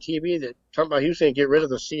say on TV that he was going to get rid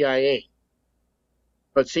of the CIA.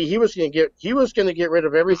 But see, he was going to get rid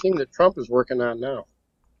of everything that Trump is working on now.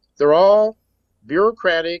 They're all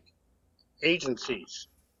bureaucratic agencies.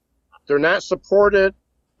 They're not supported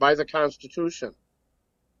by the Constitution.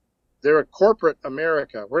 They're a corporate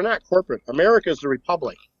America. We're not corporate. America is the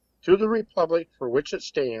republic. To the republic for which it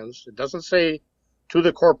stands. It doesn't say to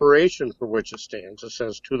the corporation for which it stands. It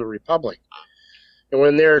says to the republic. And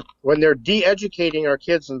when they're de-educating our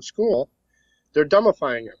kids in school, they're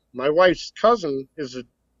dumbifying them. My wife's cousin is a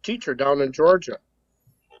teacher down in Georgia.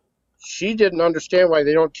 she didn't understand why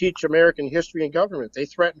they don't teach American history and government. They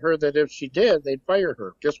threatened her that if she did, they'd fire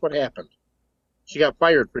her. Guess what happened? She got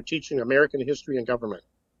fired for teaching American history and government.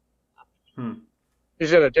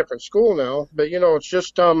 She's in a different school now, but it's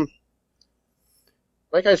just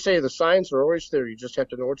like I say, the signs are always there. You just have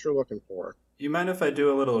to know what you're looking for. You mind if I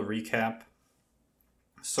do a little recap?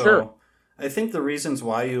 So, Sure. I think the reasons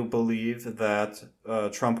why you believe that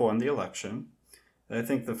Trump won the election, I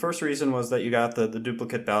think the first reason was that you got the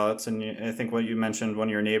duplicate ballots, and I think what you mentioned, one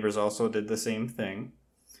of your neighbors also did the same thing.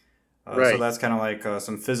 Right. So that's kind of like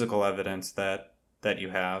some physical evidence that you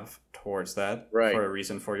have towards that Right. for a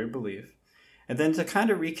reason for your belief. And then to kind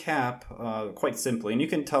of recap quite simply, and you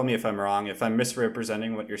can tell me if I'm wrong, if I'm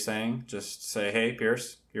misrepresenting what you're saying, just say, hey,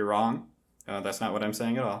 Pierce, you're wrong. That's not what I'm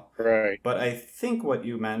saying at all. Right. But I think what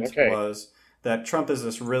you meant Okay. was that Trump is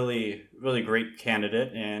this really, really great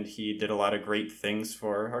candidate, and he did a lot of great things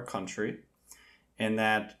for our country, and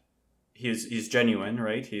that he's genuine,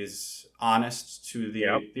 right? He's honest to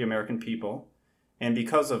the American people, and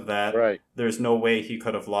because of that, Right. there's no way he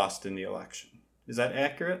could have lost in the election. Is that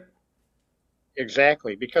accurate?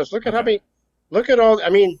 Exactly. Because look at Okay. look at all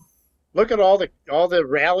the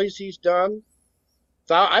rallies he's done.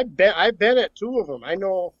 So I've been at two of them. I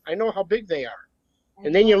know how big they are.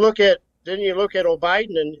 And then you look at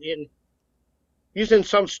O'Biden, and he's in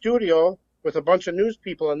some studio with a bunch of news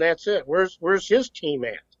people, and that's it. Where's his team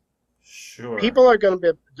at? Sure. People are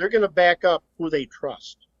they're going to back up who they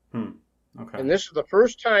trust. Okay. And this is the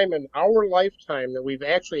first time in our lifetime that we've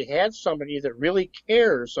actually had somebody that really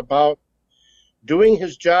cares about doing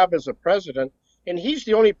his job as a president. And he's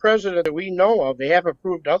the only president that we know of, they haven't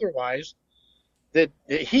proved otherwise, that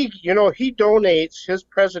he donates his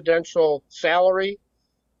presidential salary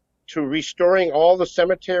to restoring all the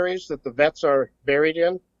cemeteries that the vets are buried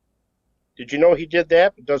in. Did you know he did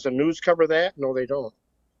that? Does the news cover that? No, they don't.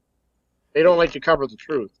 They don't like to cover the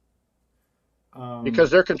truth because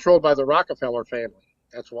they're controlled by the Rockefeller family.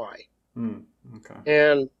 That's why. Okay.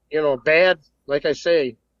 And bad. Like I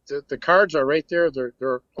say, the cards are right there.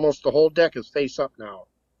 They're almost the whole deck is face up now.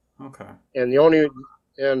 Okay. And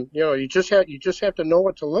you just have to know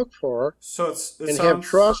what to look for. So have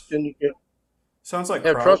trust and sounds like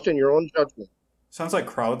have trust in your own judgment. Sounds like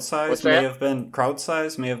crowd size What's may that? have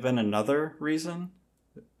been another reason.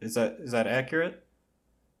 Is that accurate?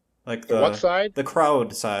 Like The what side? The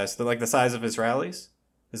crowd size, the size of his rallies.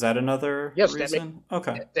 Is that another Yes, reason?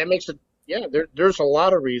 Okay. That makes it. Yeah, there's a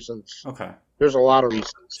lot of reasons. Okay. There's a lot of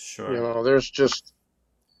reasons. Sure. There's just,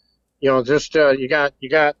 you got.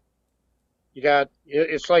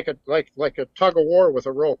 It's like a tug of war with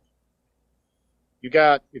a rope.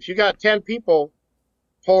 If you got 10 people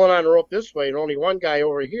pulling on a rope this way and only one guy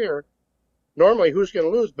over here, normally who's going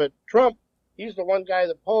to lose? But Trump, he's the one guy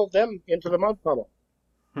that pulled them into the mud puddle.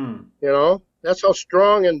 That's how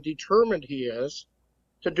strong and determined he is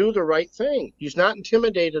to do the right thing. He's not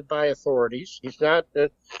intimidated by authorities. He's not,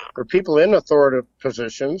 or people in authoritative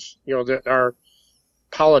positions, that are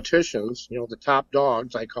politicians, the top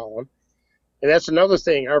dogs, I call them. And that's another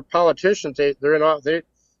thing. Our politicians, if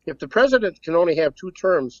the president can only have 2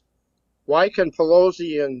 terms, why can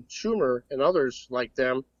Pelosi and Schumer and others like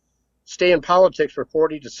them stay in politics for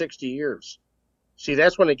 40 to 60 years? See,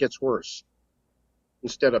 that's when it gets worse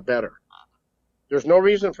instead of better. There's no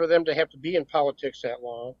reason for them to have to be in politics that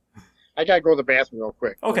long. I got to go to the bathroom real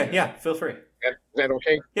quick. Okay, yeah, feel free. Is that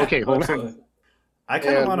okay? Yeah, okay, hold absolutely. on. I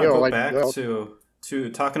kind of want to go back well, to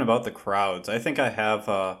talking about the crowds. I think I have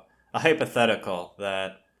a hypothetical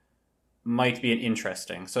that might be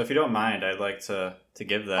interesting. So if you don't mind, I'd like to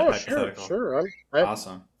give that hypothetical. Sure.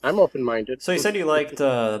 Awesome. I'm open-minded. So you said you liked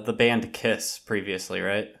the band Kiss previously,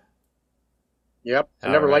 right? Yep. I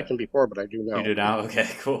never liked them before, but I do now. You do now? Okay,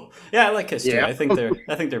 cool. Yeah, I like Kiss too. Yeah. I think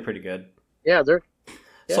they're pretty good. Yeah, they're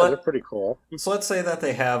pretty cool. So let's say that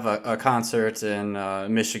they have a concert in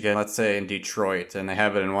Michigan, let's say in Detroit, and they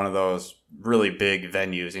have it in one of those really big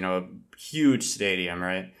venues, a huge stadium,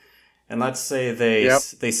 right? And let's say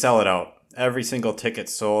they sell it out. Every single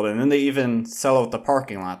ticket's sold, and then they even sell out the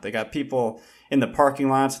parking lot. They got people in the parking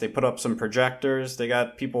lots. They put up some projectors. They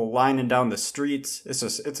got people lining down the streets.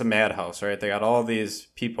 It's a madhouse, right? They got all these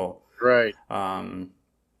people. Right. I've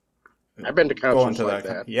been to concerts like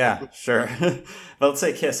that. Yeah, sure. But let's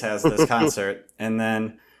say Kiss has this concert, and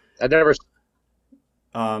then I've never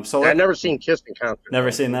seen Kiss in concert.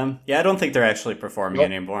 Never seen them? Yeah, I don't think they're actually performing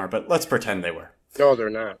anymore, but let's pretend they were. No, they're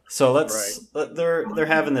not. So they're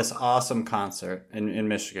having this awesome concert in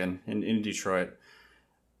Michigan, in Detroit.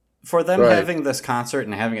 For them having this concert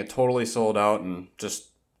and having it totally sold out and just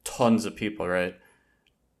tons of people, right?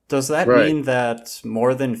 Does that Right. mean that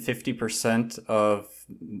more than 50% of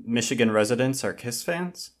Michigan residents are Kiss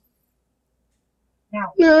fans?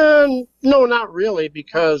 No. No, not really,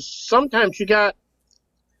 because sometimes you got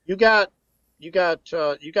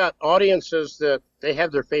audiences that they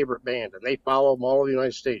have their favorite band and they follow them all over the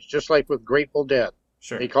United States, just like with Grateful Dead.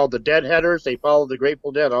 Sure. They called the Deadheaders. They follow the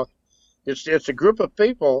Grateful Dead. It's a group of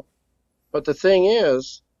people, but the thing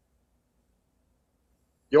is,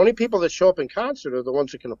 the only people that show up in concert are the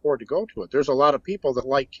ones that can afford to go to it. There's a lot of people that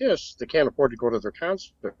like Kiss that can't afford to go to their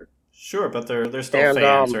concert. Sure, but they're still And,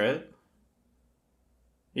 fans, right?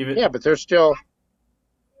 Even Yeah, but they're still.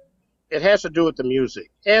 It has to do with the music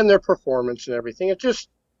and their performance and everything. It just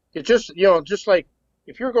just like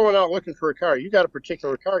if you're going out looking for a car, you got a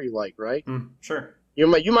particular car you like, right? Sure. You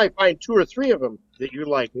might find 2 or 3 of them that you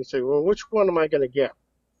like, and you say, well, which one am I going to get?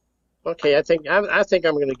 Okay, I think I'm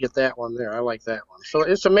going to get that one there. I like that one. So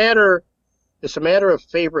it's a matter of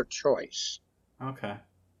favorite choice Okay.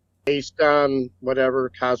 based on whatever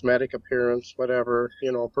cosmetic appearance, whatever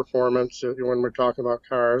performance. When we're talking about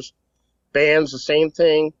cars, bands, the same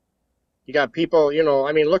thing. You got people,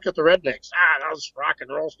 I mean, look at the Rednecks. Those rock and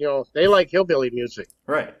rolls. They like hillbilly music.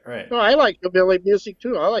 Right, right. No, I like hillbilly music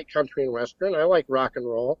too. I like country and western. I like rock and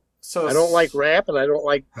roll. So I don't like rap, and I don't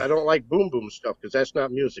like boom boom stuff because that's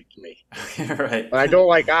not music to me. Right. And I don't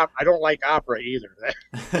like opera either.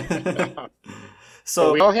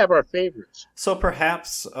 So we all have our favorites. So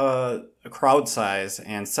perhaps a crowd size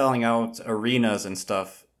and selling out arenas and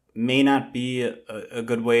stuff may not be a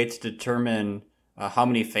good way to determine how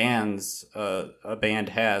many fans a band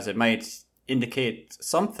has. It might indicate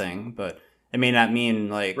something, but it may not mean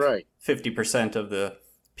like Right. 50% of the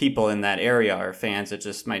people in that area are fans. It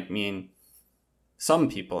just might mean some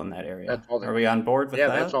people in that area. That's all Are we on board with Yeah,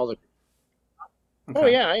 that? that's all. Okay. Oh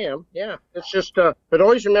yeah, I am. Yeah, it's just. But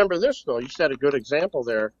always remember this though. You said a good example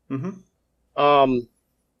there. Mm-hmm.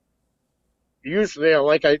 Usually,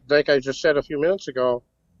 like I just said a few minutes ago,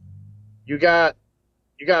 you got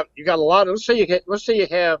a lot of. Let's say you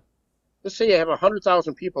have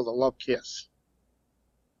 100,000 people that love Kiss,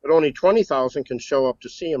 but only 20,000 can show up to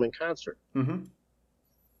see them in concert. Mm-hmm.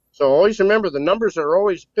 So always remember the numbers are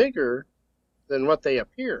always bigger than what they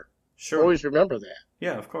appear. Sure. Always remember that.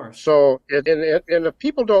 Yeah, of course. So and if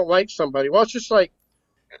people don't like somebody, well, it's just like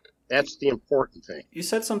that's the important thing. You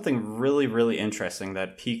said something really, really interesting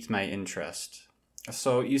that piqued my interest.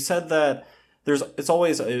 So you said that it's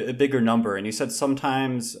always a bigger number, and you said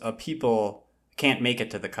sometimes people can't make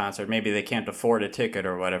it to the concert. Maybe they can't afford a ticket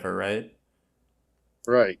or whatever, right?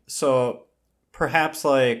 Right. So perhaps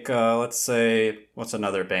like let's say, what's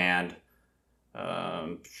another band?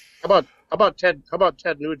 How about Ted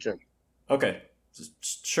Nugent? Okay,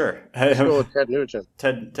 sure. Let's go with Ted Nugent.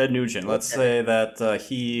 Ted Nugent. Let's say that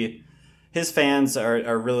his fans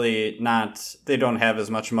are really not. They don't have as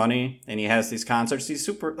much money, and he has these concerts.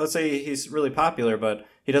 Let's say he's really popular, but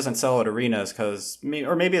he doesn't sell at arenas because,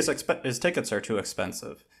 or maybe his tickets are too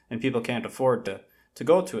expensive, and people can't afford to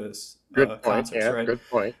go to his concerts. Yeah, right? Good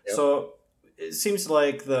point. Yep. So it seems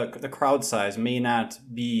like the crowd size may not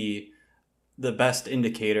be the best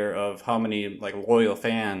indicator of how many like loyal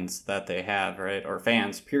fans that they have, right? Or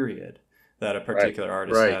fans, period, that a particular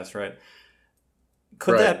artist has, right?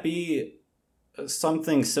 Could that be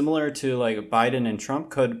something similar to like Biden and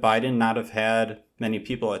Trump? Could Biden not have had many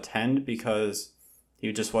people attend because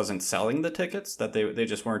he just wasn't selling the tickets, that they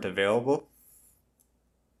just weren't available?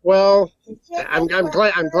 Well, I'm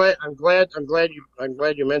glad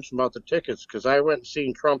you mentioned about the tickets because I went and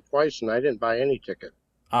seen Trump twice and I didn't buy any ticket.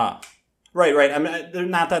 Right. I mean, they're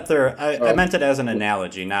not that they're. I meant it as an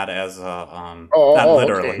analogy, not as not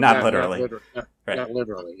literally. Okay. Not literally. Right. Not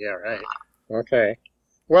literally. Yeah. Right. Okay.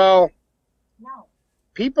 Well, No.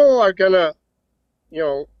 people are gonna,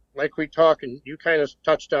 like we talk, and you kind of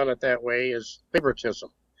touched on it that way, is favoritism.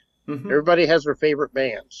 Mm-hmm. Everybody has their favorite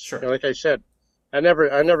bands. Sure. Like I said, I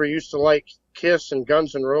never used to like Kiss and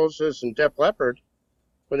Guns N' Roses and Def Leppard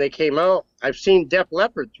when they came out. I've seen Def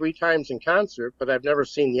Leppard 3 times in concert, but I've never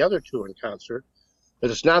seen the other 2 in concert.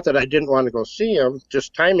 But it's not that I didn't want to go see them,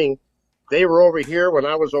 just timing. They were over here when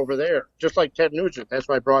I was over there, just like Ted Nugent. That's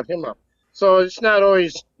why I brought him up. So it's not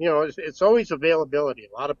always, it's always availability.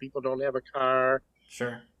 A lot of people don't have a car.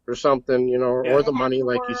 Sure. Or something, or the money,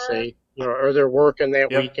 like you say, or they're working that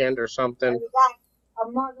weekend or something. You got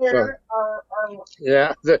a mother or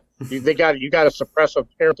Yeah, you got a suppressive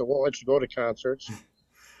parent that won't let you go to concerts.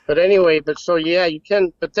 But anyway, you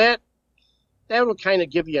can, but that will kind of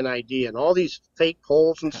give you an idea. And all these fake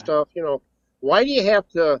polls and stuff, why do you have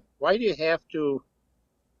to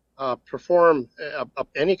perform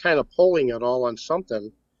any kind of polling at all on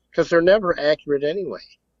something? Because they're never accurate anyway.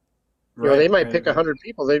 They might pick 100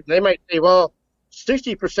 people. They might say, well,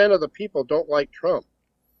 60% of the people don't like Trump.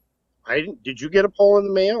 Did you get a poll in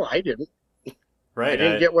the mail? I didn't. Right. I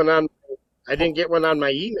didn't get one on. I didn't get one on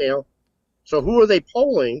my email. So who are they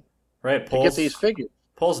polling? Right. To get these figures.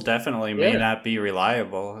 Polls definitely may not be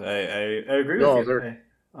reliable. I agree with you.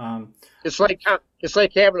 It's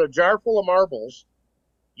like having a jar full of marbles.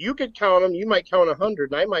 You could count them. You might count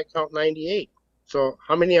 100, and I might count 98. So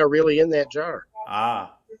how many are really in that jar?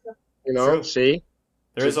 True. See,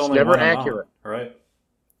 there's only never one accurate, right?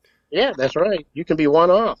 Yeah, that's right. You can be one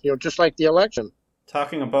off. Just like the election.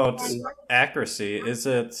 Talking about accuracy, is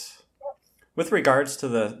it with regards to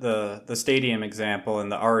the stadium example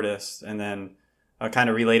and the artist, and then kind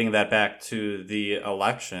of relating that back to the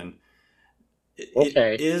election?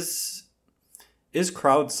 Okay. Is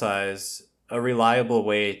crowd size a reliable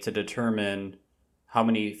way to determine how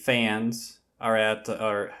many fans are at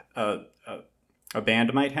a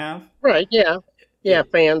band might have? Right. Yeah.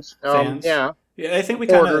 Fans. Fans. Yeah. Yeah, I think we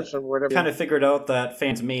kind of figured out that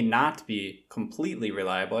fans may not be completely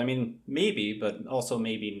reliable. I mean, maybe, but also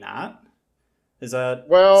maybe not. Is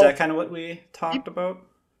that kind of what we talked about?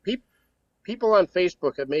 People on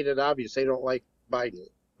Facebook have made it obvious they don't like Biden.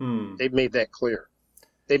 They've made that clear.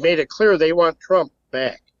 They made it clear they want Trump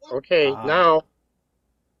back. Okay, now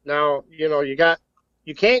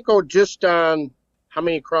you can't go just on how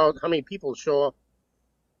many people show up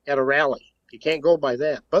at a rally. You can't go by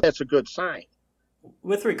that, but that's a good sign.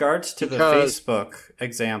 With regards to the Facebook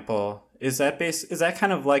example, is that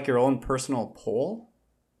kind of like your own personal poll?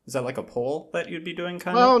 Is that like a poll that you'd be doing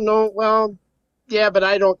yeah, but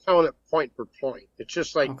I don't count it point for point. It's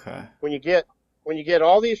just like when you get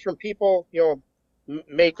all these from people,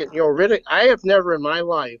 make it, I have never in my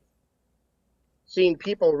life seen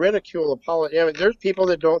people ridicule a politician. I mean, there's people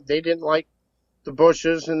that they didn't like the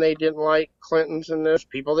Bushes and they didn't like Clintons, and there's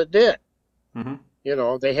people that did. Mm-hmm.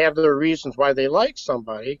 They have their reasons why they like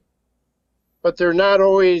somebody, but they're not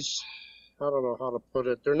always, I don't know how to put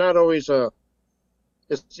it. They're not always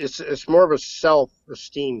it's more of a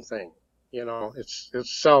self-esteem thing. It's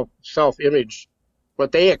self-image.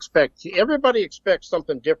 What they expect, everybody expects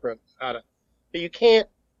something different out of it. But you can't,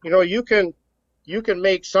 you can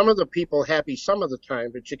make some of the people happy some of the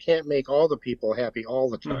time, but you can't make all the people happy all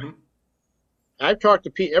the time. Mm-hmm. I've talked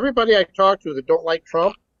to everybody I talk to that don't like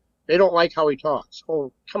Trump. They don't like how he talks.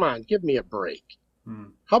 Oh, come on, give me a break.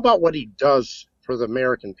 How about what he does for the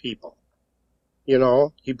American people? He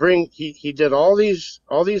did all these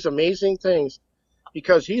amazing things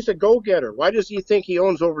because he's a go-getter. Why does he think he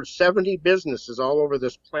owns over 70 businesses all over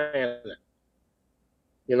this planet?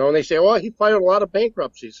 And they say, well, he filed a lot of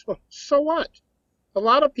bankruptcies. Well, so what? A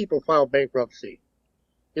lot of people file bankruptcy.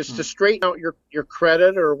 It's to straighten out your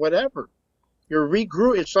credit or whatever.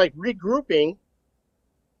 It's like regrouping.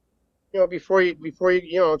 Before you,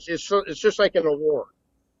 it's just like in a war.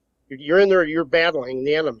 You're in there, you're battling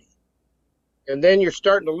the enemy, and then you're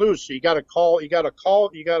starting to lose. So you got to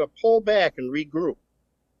pull back and regroup,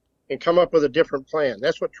 and come up with a different plan.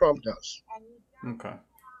 That's what Trump does. Okay.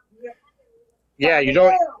 Yeah, you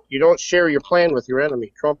don't share your plan with your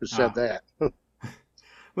enemy. Trump has said that.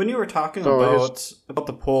 When you were talking about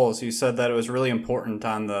the polls, you said that it was really important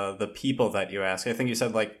on the people that you ask. I think you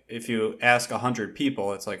said, like, if you ask 100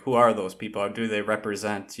 people, it's like, who are those people? Do they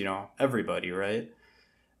represent, everybody, right?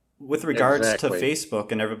 With regards to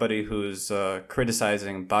Facebook and everybody who's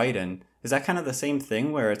criticizing Biden, is that kind of the same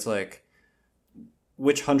thing where it's like,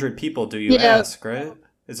 which 100 people do you ask, right?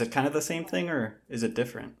 Is it kind of the same thing or is it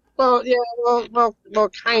different? Well, yeah, well,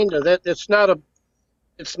 kind of.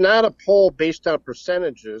 It's not a poll based on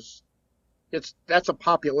percentages. That's a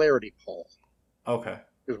popularity poll. Okay.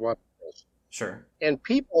 Is what it is. Sure. And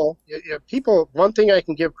people, one thing I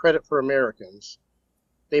can give credit for Americans,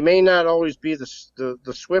 they may not always be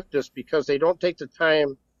the swiftest because they don't take the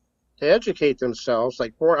time to educate themselves.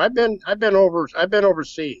 Like, I've been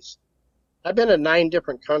overseas. I've been in 9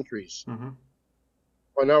 different countries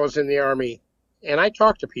when I was in the Army, and I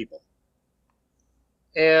talk to people.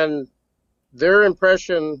 And their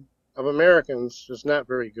impression of Americans is not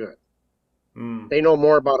very good. They know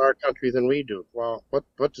more about our country than we do. Well,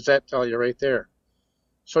 what does that tell you right there?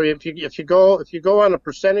 So if you go on a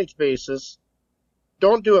percentage basis,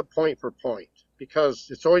 don't do it point for point because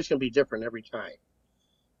it's always going to be different every time.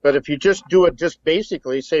 But if you just do it just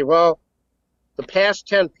basically, say, well, the past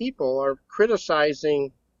 10 people are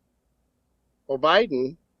criticizing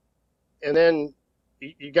Biden, and then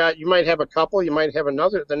you might have a couple, you might have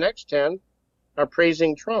another. The next 10 are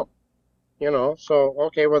praising Trump. So,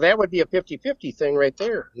 okay, well, that would be a 50-50 thing right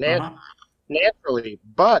there, naturally.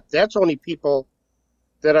 But that's only people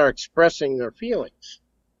that are expressing their feelings.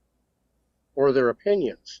 or their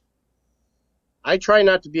opinions. I try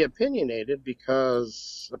not to be opinionated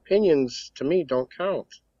because opinions to me don't count.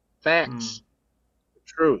 Facts, the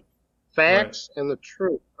truth. Facts and the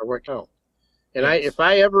truth are what count. And Yes. if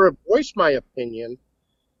I ever voice my opinion,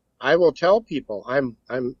 I will tell people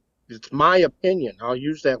it's my opinion. I'll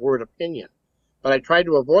use that word opinion. But I try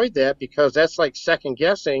to avoid that because that's like second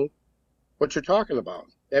guessing what you're talking about.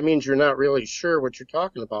 That means you're not really sure what you're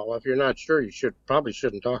talking about. Well, if you're not sure, you probably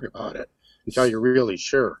shouldn't talk about it until you're really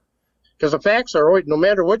sure. Because the facts are always, no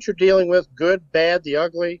matter what you're dealing with, good, bad, the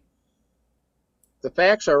ugly, the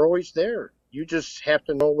facts are always there. You just have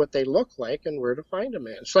to know what they look like and where to find them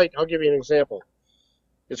at. It's like, I'll give you an example.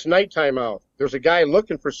 It's nighttime out. There's a guy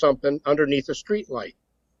looking for something underneath a street light.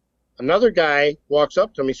 Another guy walks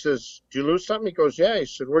up to him. He says, "Did you lose something?" He goes, "Yeah." He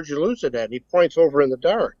said, "Where'd you lose it at?" And he points over in the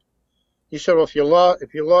dark. He said, "Well, if you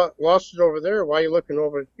lost it over there, why are you looking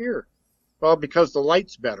over here?" "Well, because the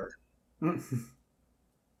light's better."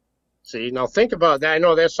 See, now think about that. I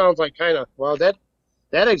know that sounds like kind of, well, that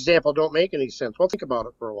example don't make any sense. Well, think about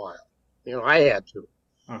it for a while. I had to.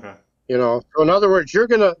 Okay. So in other words,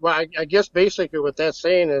 I guess basically what that's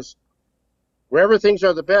saying is wherever things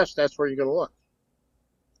are the best, that's where you're going to look.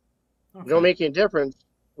 Okay. It don't make any difference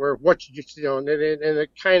where and it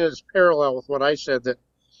kind of is parallel with what I said, that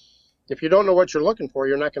if you don't know what you're looking for,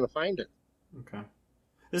 you're not going to find it. Okay.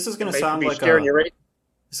 This is going to It sound may be like staring you right.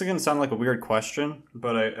 this is going to sound like a weird question,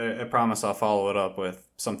 but I promise I'll follow it up with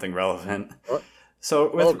something relevant. What? So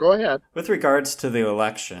Go ahead. with regards to the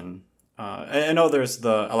election, I know there's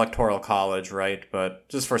the Electoral College, right? But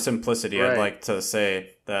just for simplicity, Right. I'd like to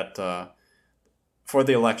say that for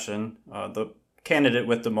the election, the candidate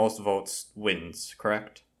with the most votes wins,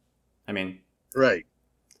 correct? I mean, Right.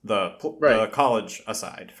 the Right. college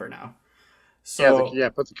aside for now. So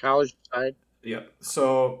Put the college aside. yeah.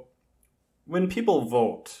 So when people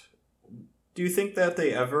vote, do you think that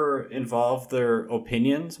they ever involve their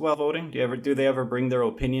opinions while voting? Do they ever bring their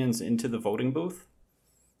opinions into the voting booth?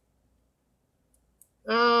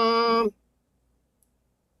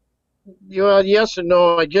 Yes and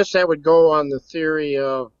no. I guess that would go on the theory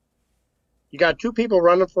of you got two people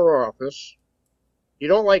running for office. You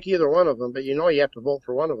don't like either one of them, but you have to vote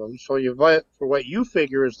for one of them. So you vote for what you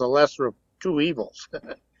figure is the lesser of two evils.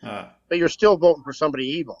 But you're still voting for somebody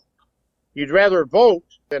evil. You'd rather vote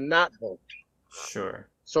than not vote. Sure.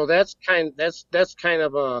 So that's kind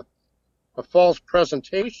of a false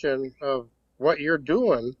presentation of what you're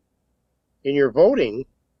doing in your voting.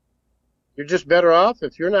 You're just better off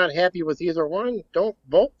if you're not happy with either one. Don't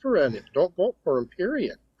vote for any. Don't vote for them.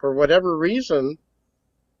 Period. For whatever reason,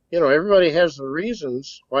 everybody has the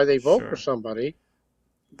reasons why they vote Sure. for somebody.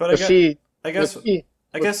 But I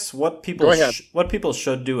guess what people Go ahead. what people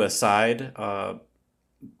should do aside,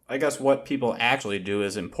 I guess what people actually do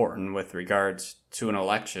is important with regards to an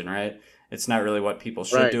election, right? It's not really what people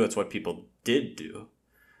should Right. do; it's what people did do.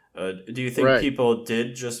 Do you think Right. people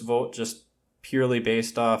did just vote just purely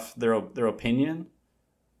based off their opinion,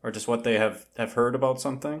 or just what they have heard about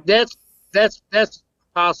something? That's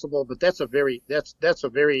possible, but that's a very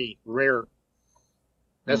rare.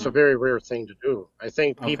 That's a very rare thing to do. I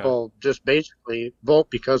think Okay. people just basically vote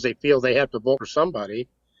because they feel they have to vote for somebody.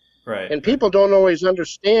 Right. And people don't always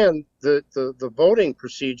understand the voting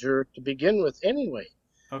procedure to begin with anyway.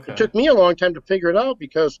 Okay. It took me a long time to figure it out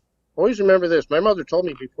because always remember this. My mother told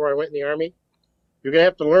me before I went in the Army, you're going to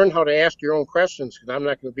have to learn how to ask your own questions because I'm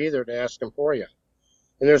not going to be there to ask them for you.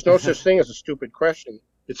 And there's no such thing as a stupid question.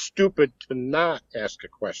 It's stupid to not ask a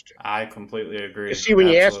question. I completely agree. You see, when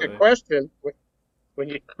you ask a Absolutely. question,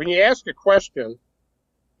 when you ask a question,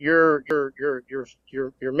 you're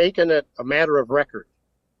making it a matter of record,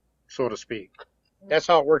 so to speak. That's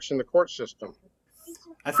how it works in the court system.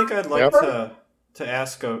 I think I'd like Yep. to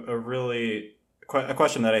ask a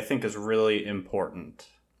question that I think is really important.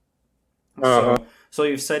 Uh-huh. So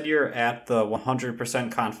you've said you're at the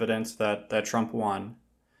 100% confidence that Trump won.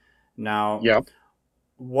 Now, Yep.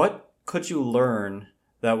 what could you learn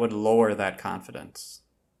that would lower that confidence?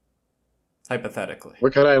 Hypothetically.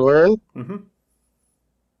 What could I learn? Mm-hmm.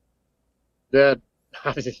 That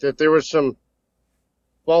there was some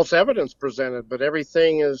false evidence presented, but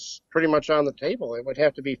everything is pretty much on the table. It would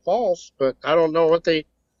have to be false, but I don't know what they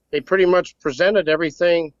pretty much presented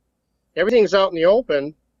everything. Everything's out in the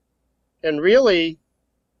open, and really,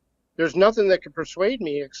 there's nothing that could persuade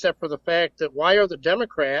me except for the fact that why are the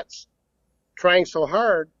Democrats trying so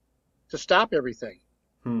hard to stop everything?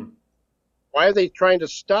 Why are they trying to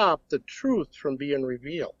stop the truth from being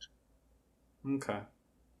revealed? Okay.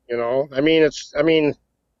 The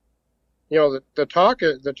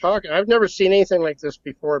talk, I've never seen anything like this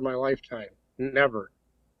before in my lifetime. Never.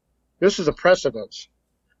 This is a precedence,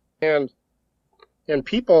 and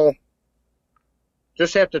people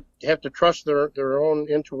just have to trust their own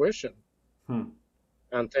intuition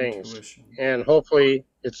on things, Intuition. and hopefully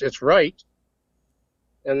it's right,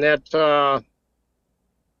 and that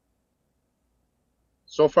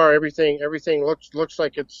so far everything looks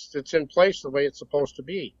like it's in place the way it's supposed to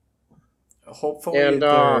be. Hopefully, And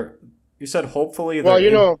you said hopefully.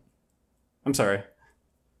 well, I'm sorry.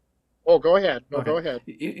 Oh, go ahead. No, Okay. go ahead.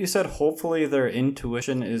 You said hopefully their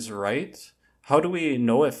intuition is right. How do we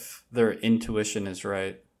know if their intuition is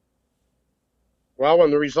right? Well, when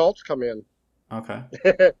the results come in, Okay.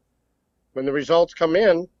 when the results come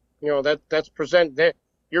in, that's that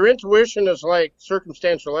your intuition is like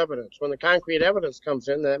circumstantial evidence. When the concrete evidence comes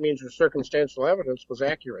in, that means your circumstantial evidence was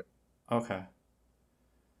accurate. Okay.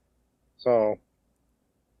 So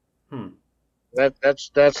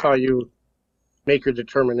that's how you make your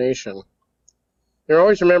determination.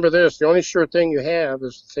 Always remember this: the only sure thing you have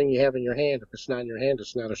is the thing you have in your hand. If it's not in your hand,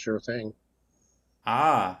 it's not a sure thing.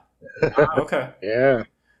 Ah. Okay. Yeah.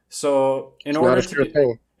 So It's not a sure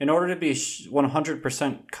thing. in order to be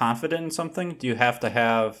 100% confident in something, do you have to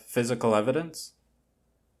have physical evidence?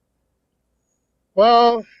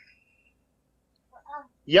 Well,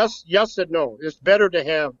 yes and no. It's better to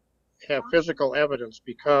have physical evidence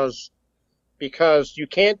because you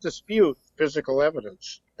can't dispute physical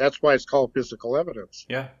evidence. That's why it's called physical evidence.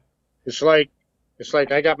 Yeah. It's like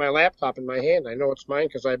I got my laptop in my hand. I know it's mine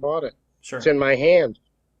because I bought it. Sure. It's in my hand.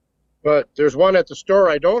 But there's one at the store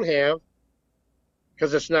I don't have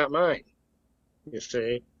because it's not mine. You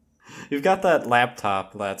see? You've got that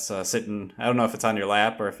laptop that's sitting. I don't know if it's on your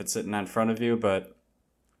lap or if it's sitting in front of you, but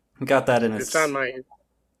you got that in It's on my.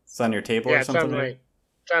 It's on your table Yeah, or it's something.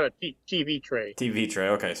 on a TV tray. TV tray.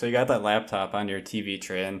 Okay, so you got that laptop on your TV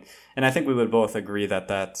tray, and I think we would both agree that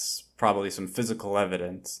that's probably some physical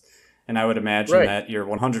evidence. And I would imagine Right. that you're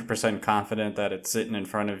 100% confident that it's sitting in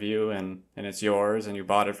front of you and it's yours and you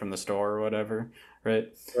bought it from the store or whatever, right?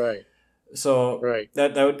 Right. So Right.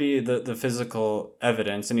 that would be the physical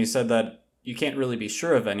evidence. And you said that you can't really be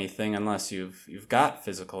sure of anything unless you've got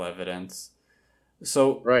physical evidence.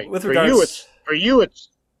 So Right. with For regards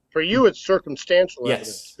you it's circumstantial Yes.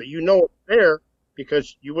 evidence, but you know it's there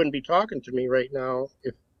because you wouldn't be talking to me right now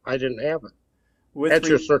if I didn't have it. with That's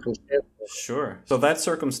your re- circumstantial. Sure. So that's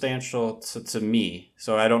circumstantial to me.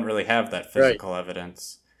 So I don't really have that physical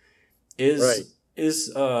evidence. Is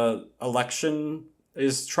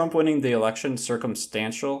Trump winning the election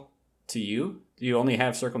circumstantial to you? Do you only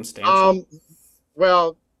have circumstantial?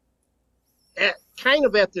 Well, kind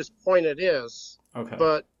of at this point it is, Okay.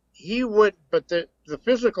 but the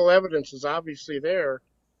physical evidence is obviously there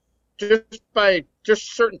just by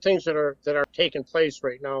certain things that are taking place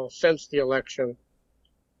right now since the election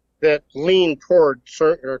that lean toward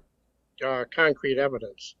certain concrete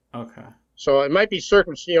evidence. Okay. So it might be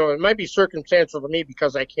circumstantial to me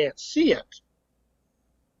because I can't see it,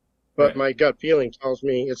 but Right. my gut feeling tells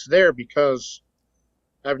me it's there because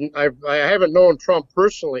I haven't known Trump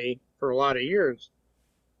personally for a lot of years,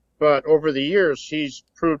 but over the years he's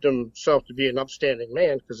proved himself to be an upstanding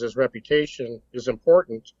man because his reputation is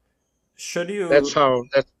important. Should you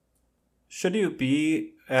Should you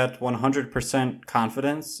be at 100%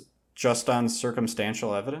 confidence just on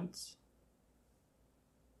circumstantial evidence?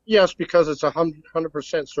 Yes, because it's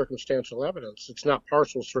 100% circumstantial evidence. It's not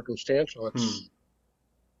partial circumstantial. It's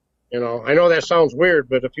I know that sounds weird,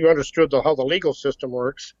 but if you understood how the legal system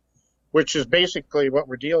works, which is basically what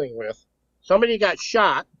we're dealing with, somebody got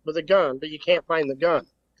shot with a gun, but you can't find the gun.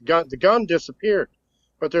 The gun disappeared,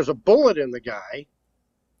 but there's a bullet in the guy,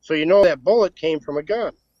 so you know that bullet came from a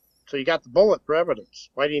gun. So you got the bullet for evidence.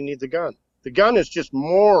 Why do you need the gun? The gun is just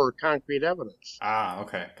more concrete evidence. Ah,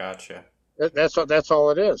 okay, gotcha. That's all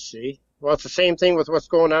it is. See, well, it's the same thing with what's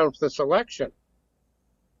going on with this election.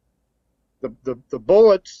 The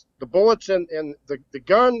bullets and the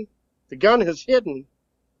gun is hidden.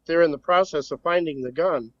 They're in the process of finding the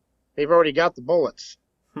gun. They've already got the bullets.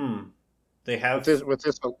 They have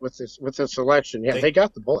with this election. Yeah, they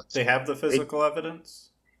got the bullets. They have the physical evidence?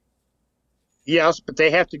 Yes, but they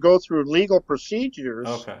have to go through legal procedures.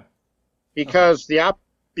 Okay. Because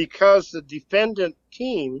the defendant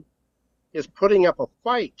team is putting up a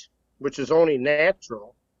fight, which is only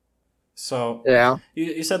natural. So yeah,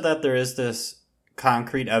 you said that there is this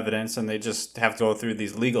concrete evidence, and they just have to go through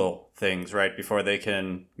these legal things, right, before they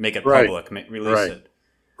can make it public, release it.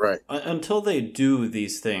 Right. Until they do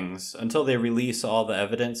these things, until they release all the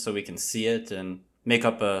evidence so we can see it and make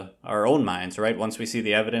up our own minds, right? Once we see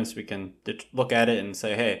the evidence, we can look at it and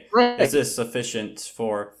say, hey, is this sufficient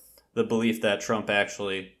for the belief that Trump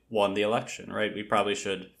actually won the election, right? We probably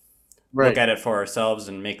should look at it for ourselves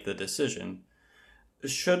and make the decision.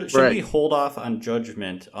 Should we hold off on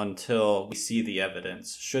judgment until we see the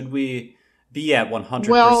evidence? Should we be at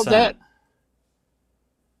 100%?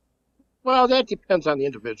 Well, that depends on the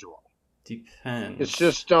individual. Depends. It's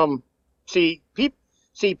just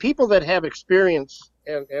people that have experience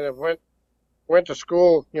and have went to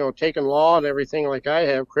school, taking law and everything like I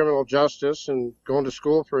have, criminal justice, and going to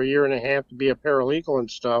school for a year and a half to be a paralegal and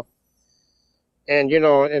stuff, and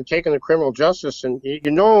and taking the criminal justice, and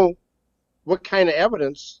what kind of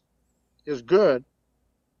evidence is good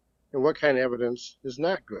and what kind of evidence is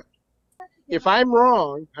not good. If I'm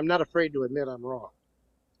wrong, I'm not afraid to admit I'm wrong.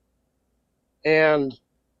 And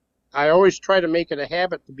I always try to make it a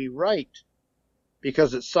habit to be right,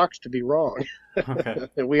 because it sucks to be wrong. Okay.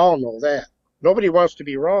 And we all know that. Nobody wants to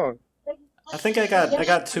be wrong. I think I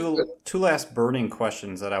got two last burning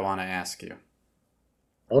questions that I want to ask you.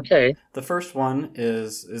 Okay. The first one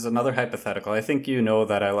is another hypothetical. I think you know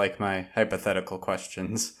that I like my hypothetical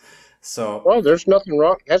questions. So well, there's nothing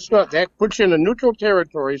wrong. That puts you in a neutral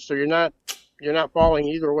territory, so you're not falling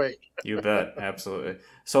either way. You bet, absolutely.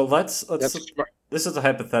 So let's this is a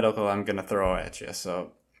hypothetical I'm going to throw at you.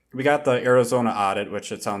 So we got the Arizona audit,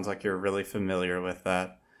 which it sounds like you're really familiar with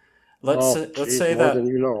that. Let's say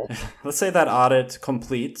that let's say that audit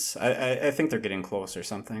completes. I think they're getting close or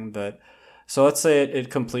something, but so let's say it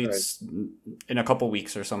completes in a couple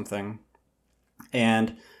weeks or something,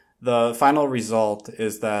 and the final result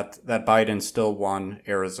is that Biden still won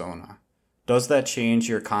Arizona. Does that change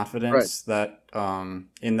your confidence that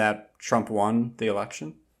in that Trump won the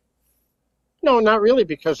election? No, not really,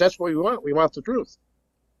 because that's what we want. We want the truth.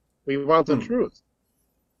 We want the truth.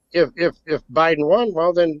 If Biden won,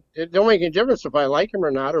 well, then it don't make any difference if I like him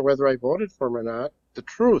or not, or whether I voted for him or not. The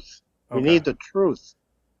truth. We need the truth.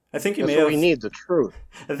 I think we need the truth.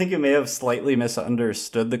 I think you may have slightly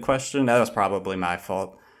misunderstood the question. That was probably my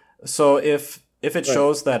fault. So if it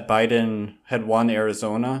shows that Biden had won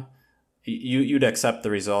Arizona, you'd accept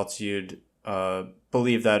the results. You'd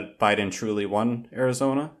believe that Biden truly won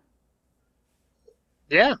Arizona.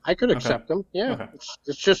 Yeah, I could accept them. Yeah, okay.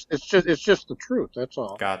 It's just the truth. That's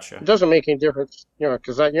all. Gotcha. It doesn't make any difference,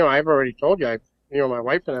 because I've already told you, my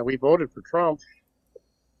wife and I, we voted for Trump,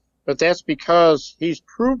 but that's because he's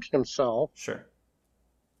proved himself. Sure.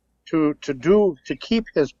 To keep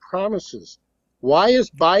his promises. Why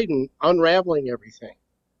is Biden unraveling everything?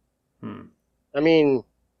 I mean,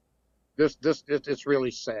 it's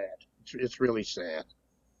really sad. It's really sad.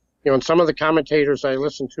 And some of the commentators I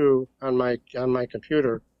listen to on my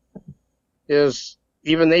computer is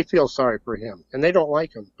even they feel sorry for him, and they don't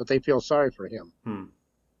like him, but they feel sorry for him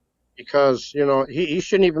because he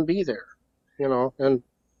shouldn't even be there, And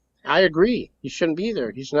I agree, he shouldn't be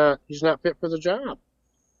there. He's not fit for the job.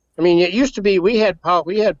 I mean, it used to be we had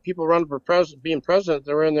people running for being president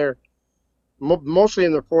that were in their mostly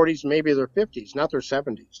in their 40s, maybe their 50s, not their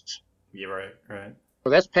 70s. Yeah, right.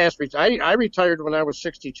 Well, that's past. I retired when I was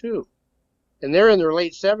 62, and they're in their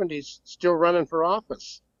late 70s, still running for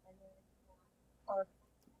office.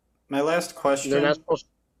 My last question. They're not supposed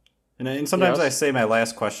to. And sometimes I say my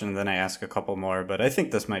last question, and then I ask a couple more. But I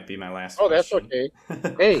think this might be my last. Oh, question.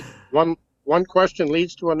 That's okay. Hey, one question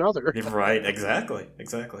leads to another. Right. Exactly. Right,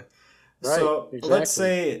 So let's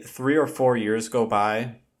say 3 or 4 years go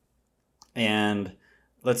by, and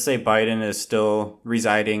let's say Biden is still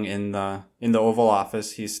residing in the Oval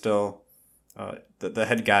Office. He's still the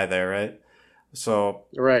head guy there, right? So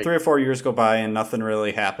 3 or 4 years go by and nothing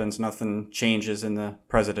really happens. Nothing changes in the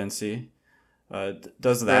presidency.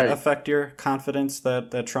 Does that affect your confidence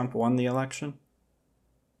that Trump won the election?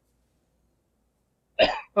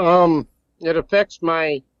 It affects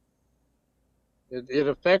my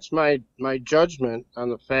judgment on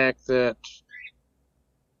the fact that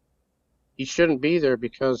he shouldn't be there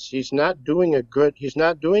because he's not doing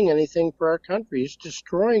anything for our country. He's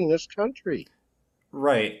destroying this country.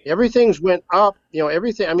 Right. Everything's went up,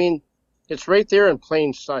 everything. I mean, it's right there in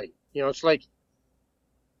plain sight. It's like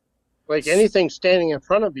anything standing in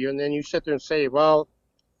front of you, and then you sit there and say, well,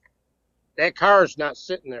 that car is not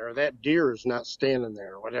sitting there, or that deer is not standing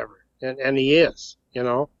there, or whatever. And he is,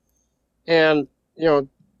 And, you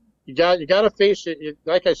got to face it.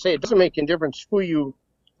 Like I say, it doesn't make any difference who you.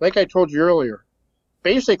 Like I told you earlier,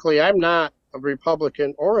 basically I'm not a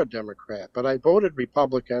Republican or a Democrat, but I voted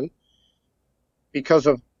Republican because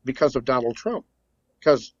of Donald Trump,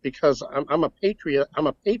 because I'm a patriot. I'm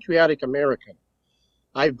a patriotic American.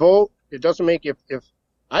 I vote. It doesn't make if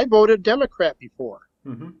I voted Democrat before,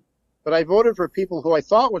 but I voted for people who I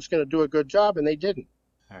thought was going to do a good job, and they didn't.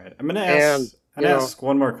 All right, I'm going to ask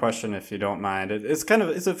one more question if you don't mind. It's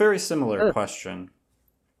a very similar question.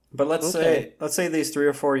 But Okay. let's say these 3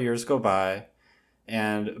 or 4 years go by,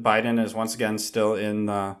 and Biden is once again still in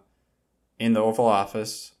the Oval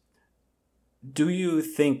Office. Do you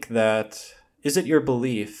think that is it your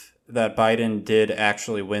belief that Biden did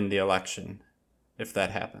actually win the election if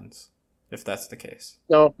that happens? If that's the case.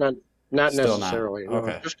 No, not Still not. necessarily. No,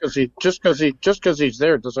 Okay. just because he's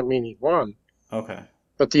there doesn't mean he won. Okay.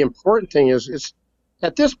 But the important thing is, it's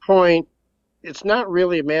at this point, it's not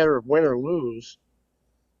really a matter of win or lose.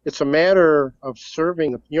 It's a matter of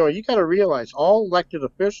serving. You got to realize all elected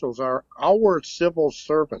officials are our civil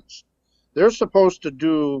servants. They're supposed to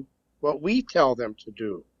do what we tell them to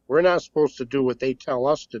do. We're not supposed to do what they tell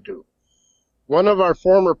us to do. One of our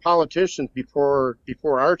former politicians before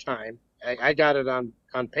our time, I got it on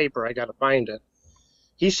paper. I got to find it.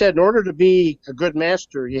 He said, in order to be a good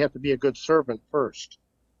master, you have to be a good servant first.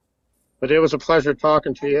 But it was a pleasure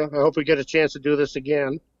talking to you. I hope we get a chance to do this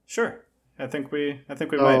again. Sure. I think we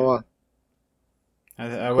Oh, might.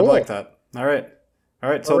 I would cool. like that. All right. All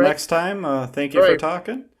right. Till All right. next time. Thank you All for right.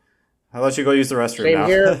 talking. I'll let you go use the restroom Same now.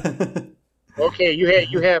 here. Okay,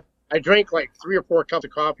 you have. I drank like 3 or 4 cups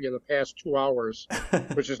of coffee in the past 2 hours,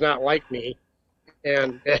 which is not like me,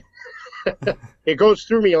 and it goes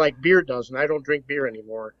through me like beer does, and I don't drink beer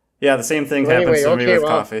anymore. Yeah, the same thing So happens anyway, to me okay, with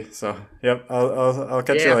well, coffee. So, yep. I'll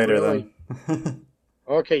catch you Yeah, later really. then.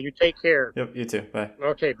 Okay, you take care. Yep. You too. Bye.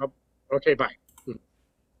 Okay, bye.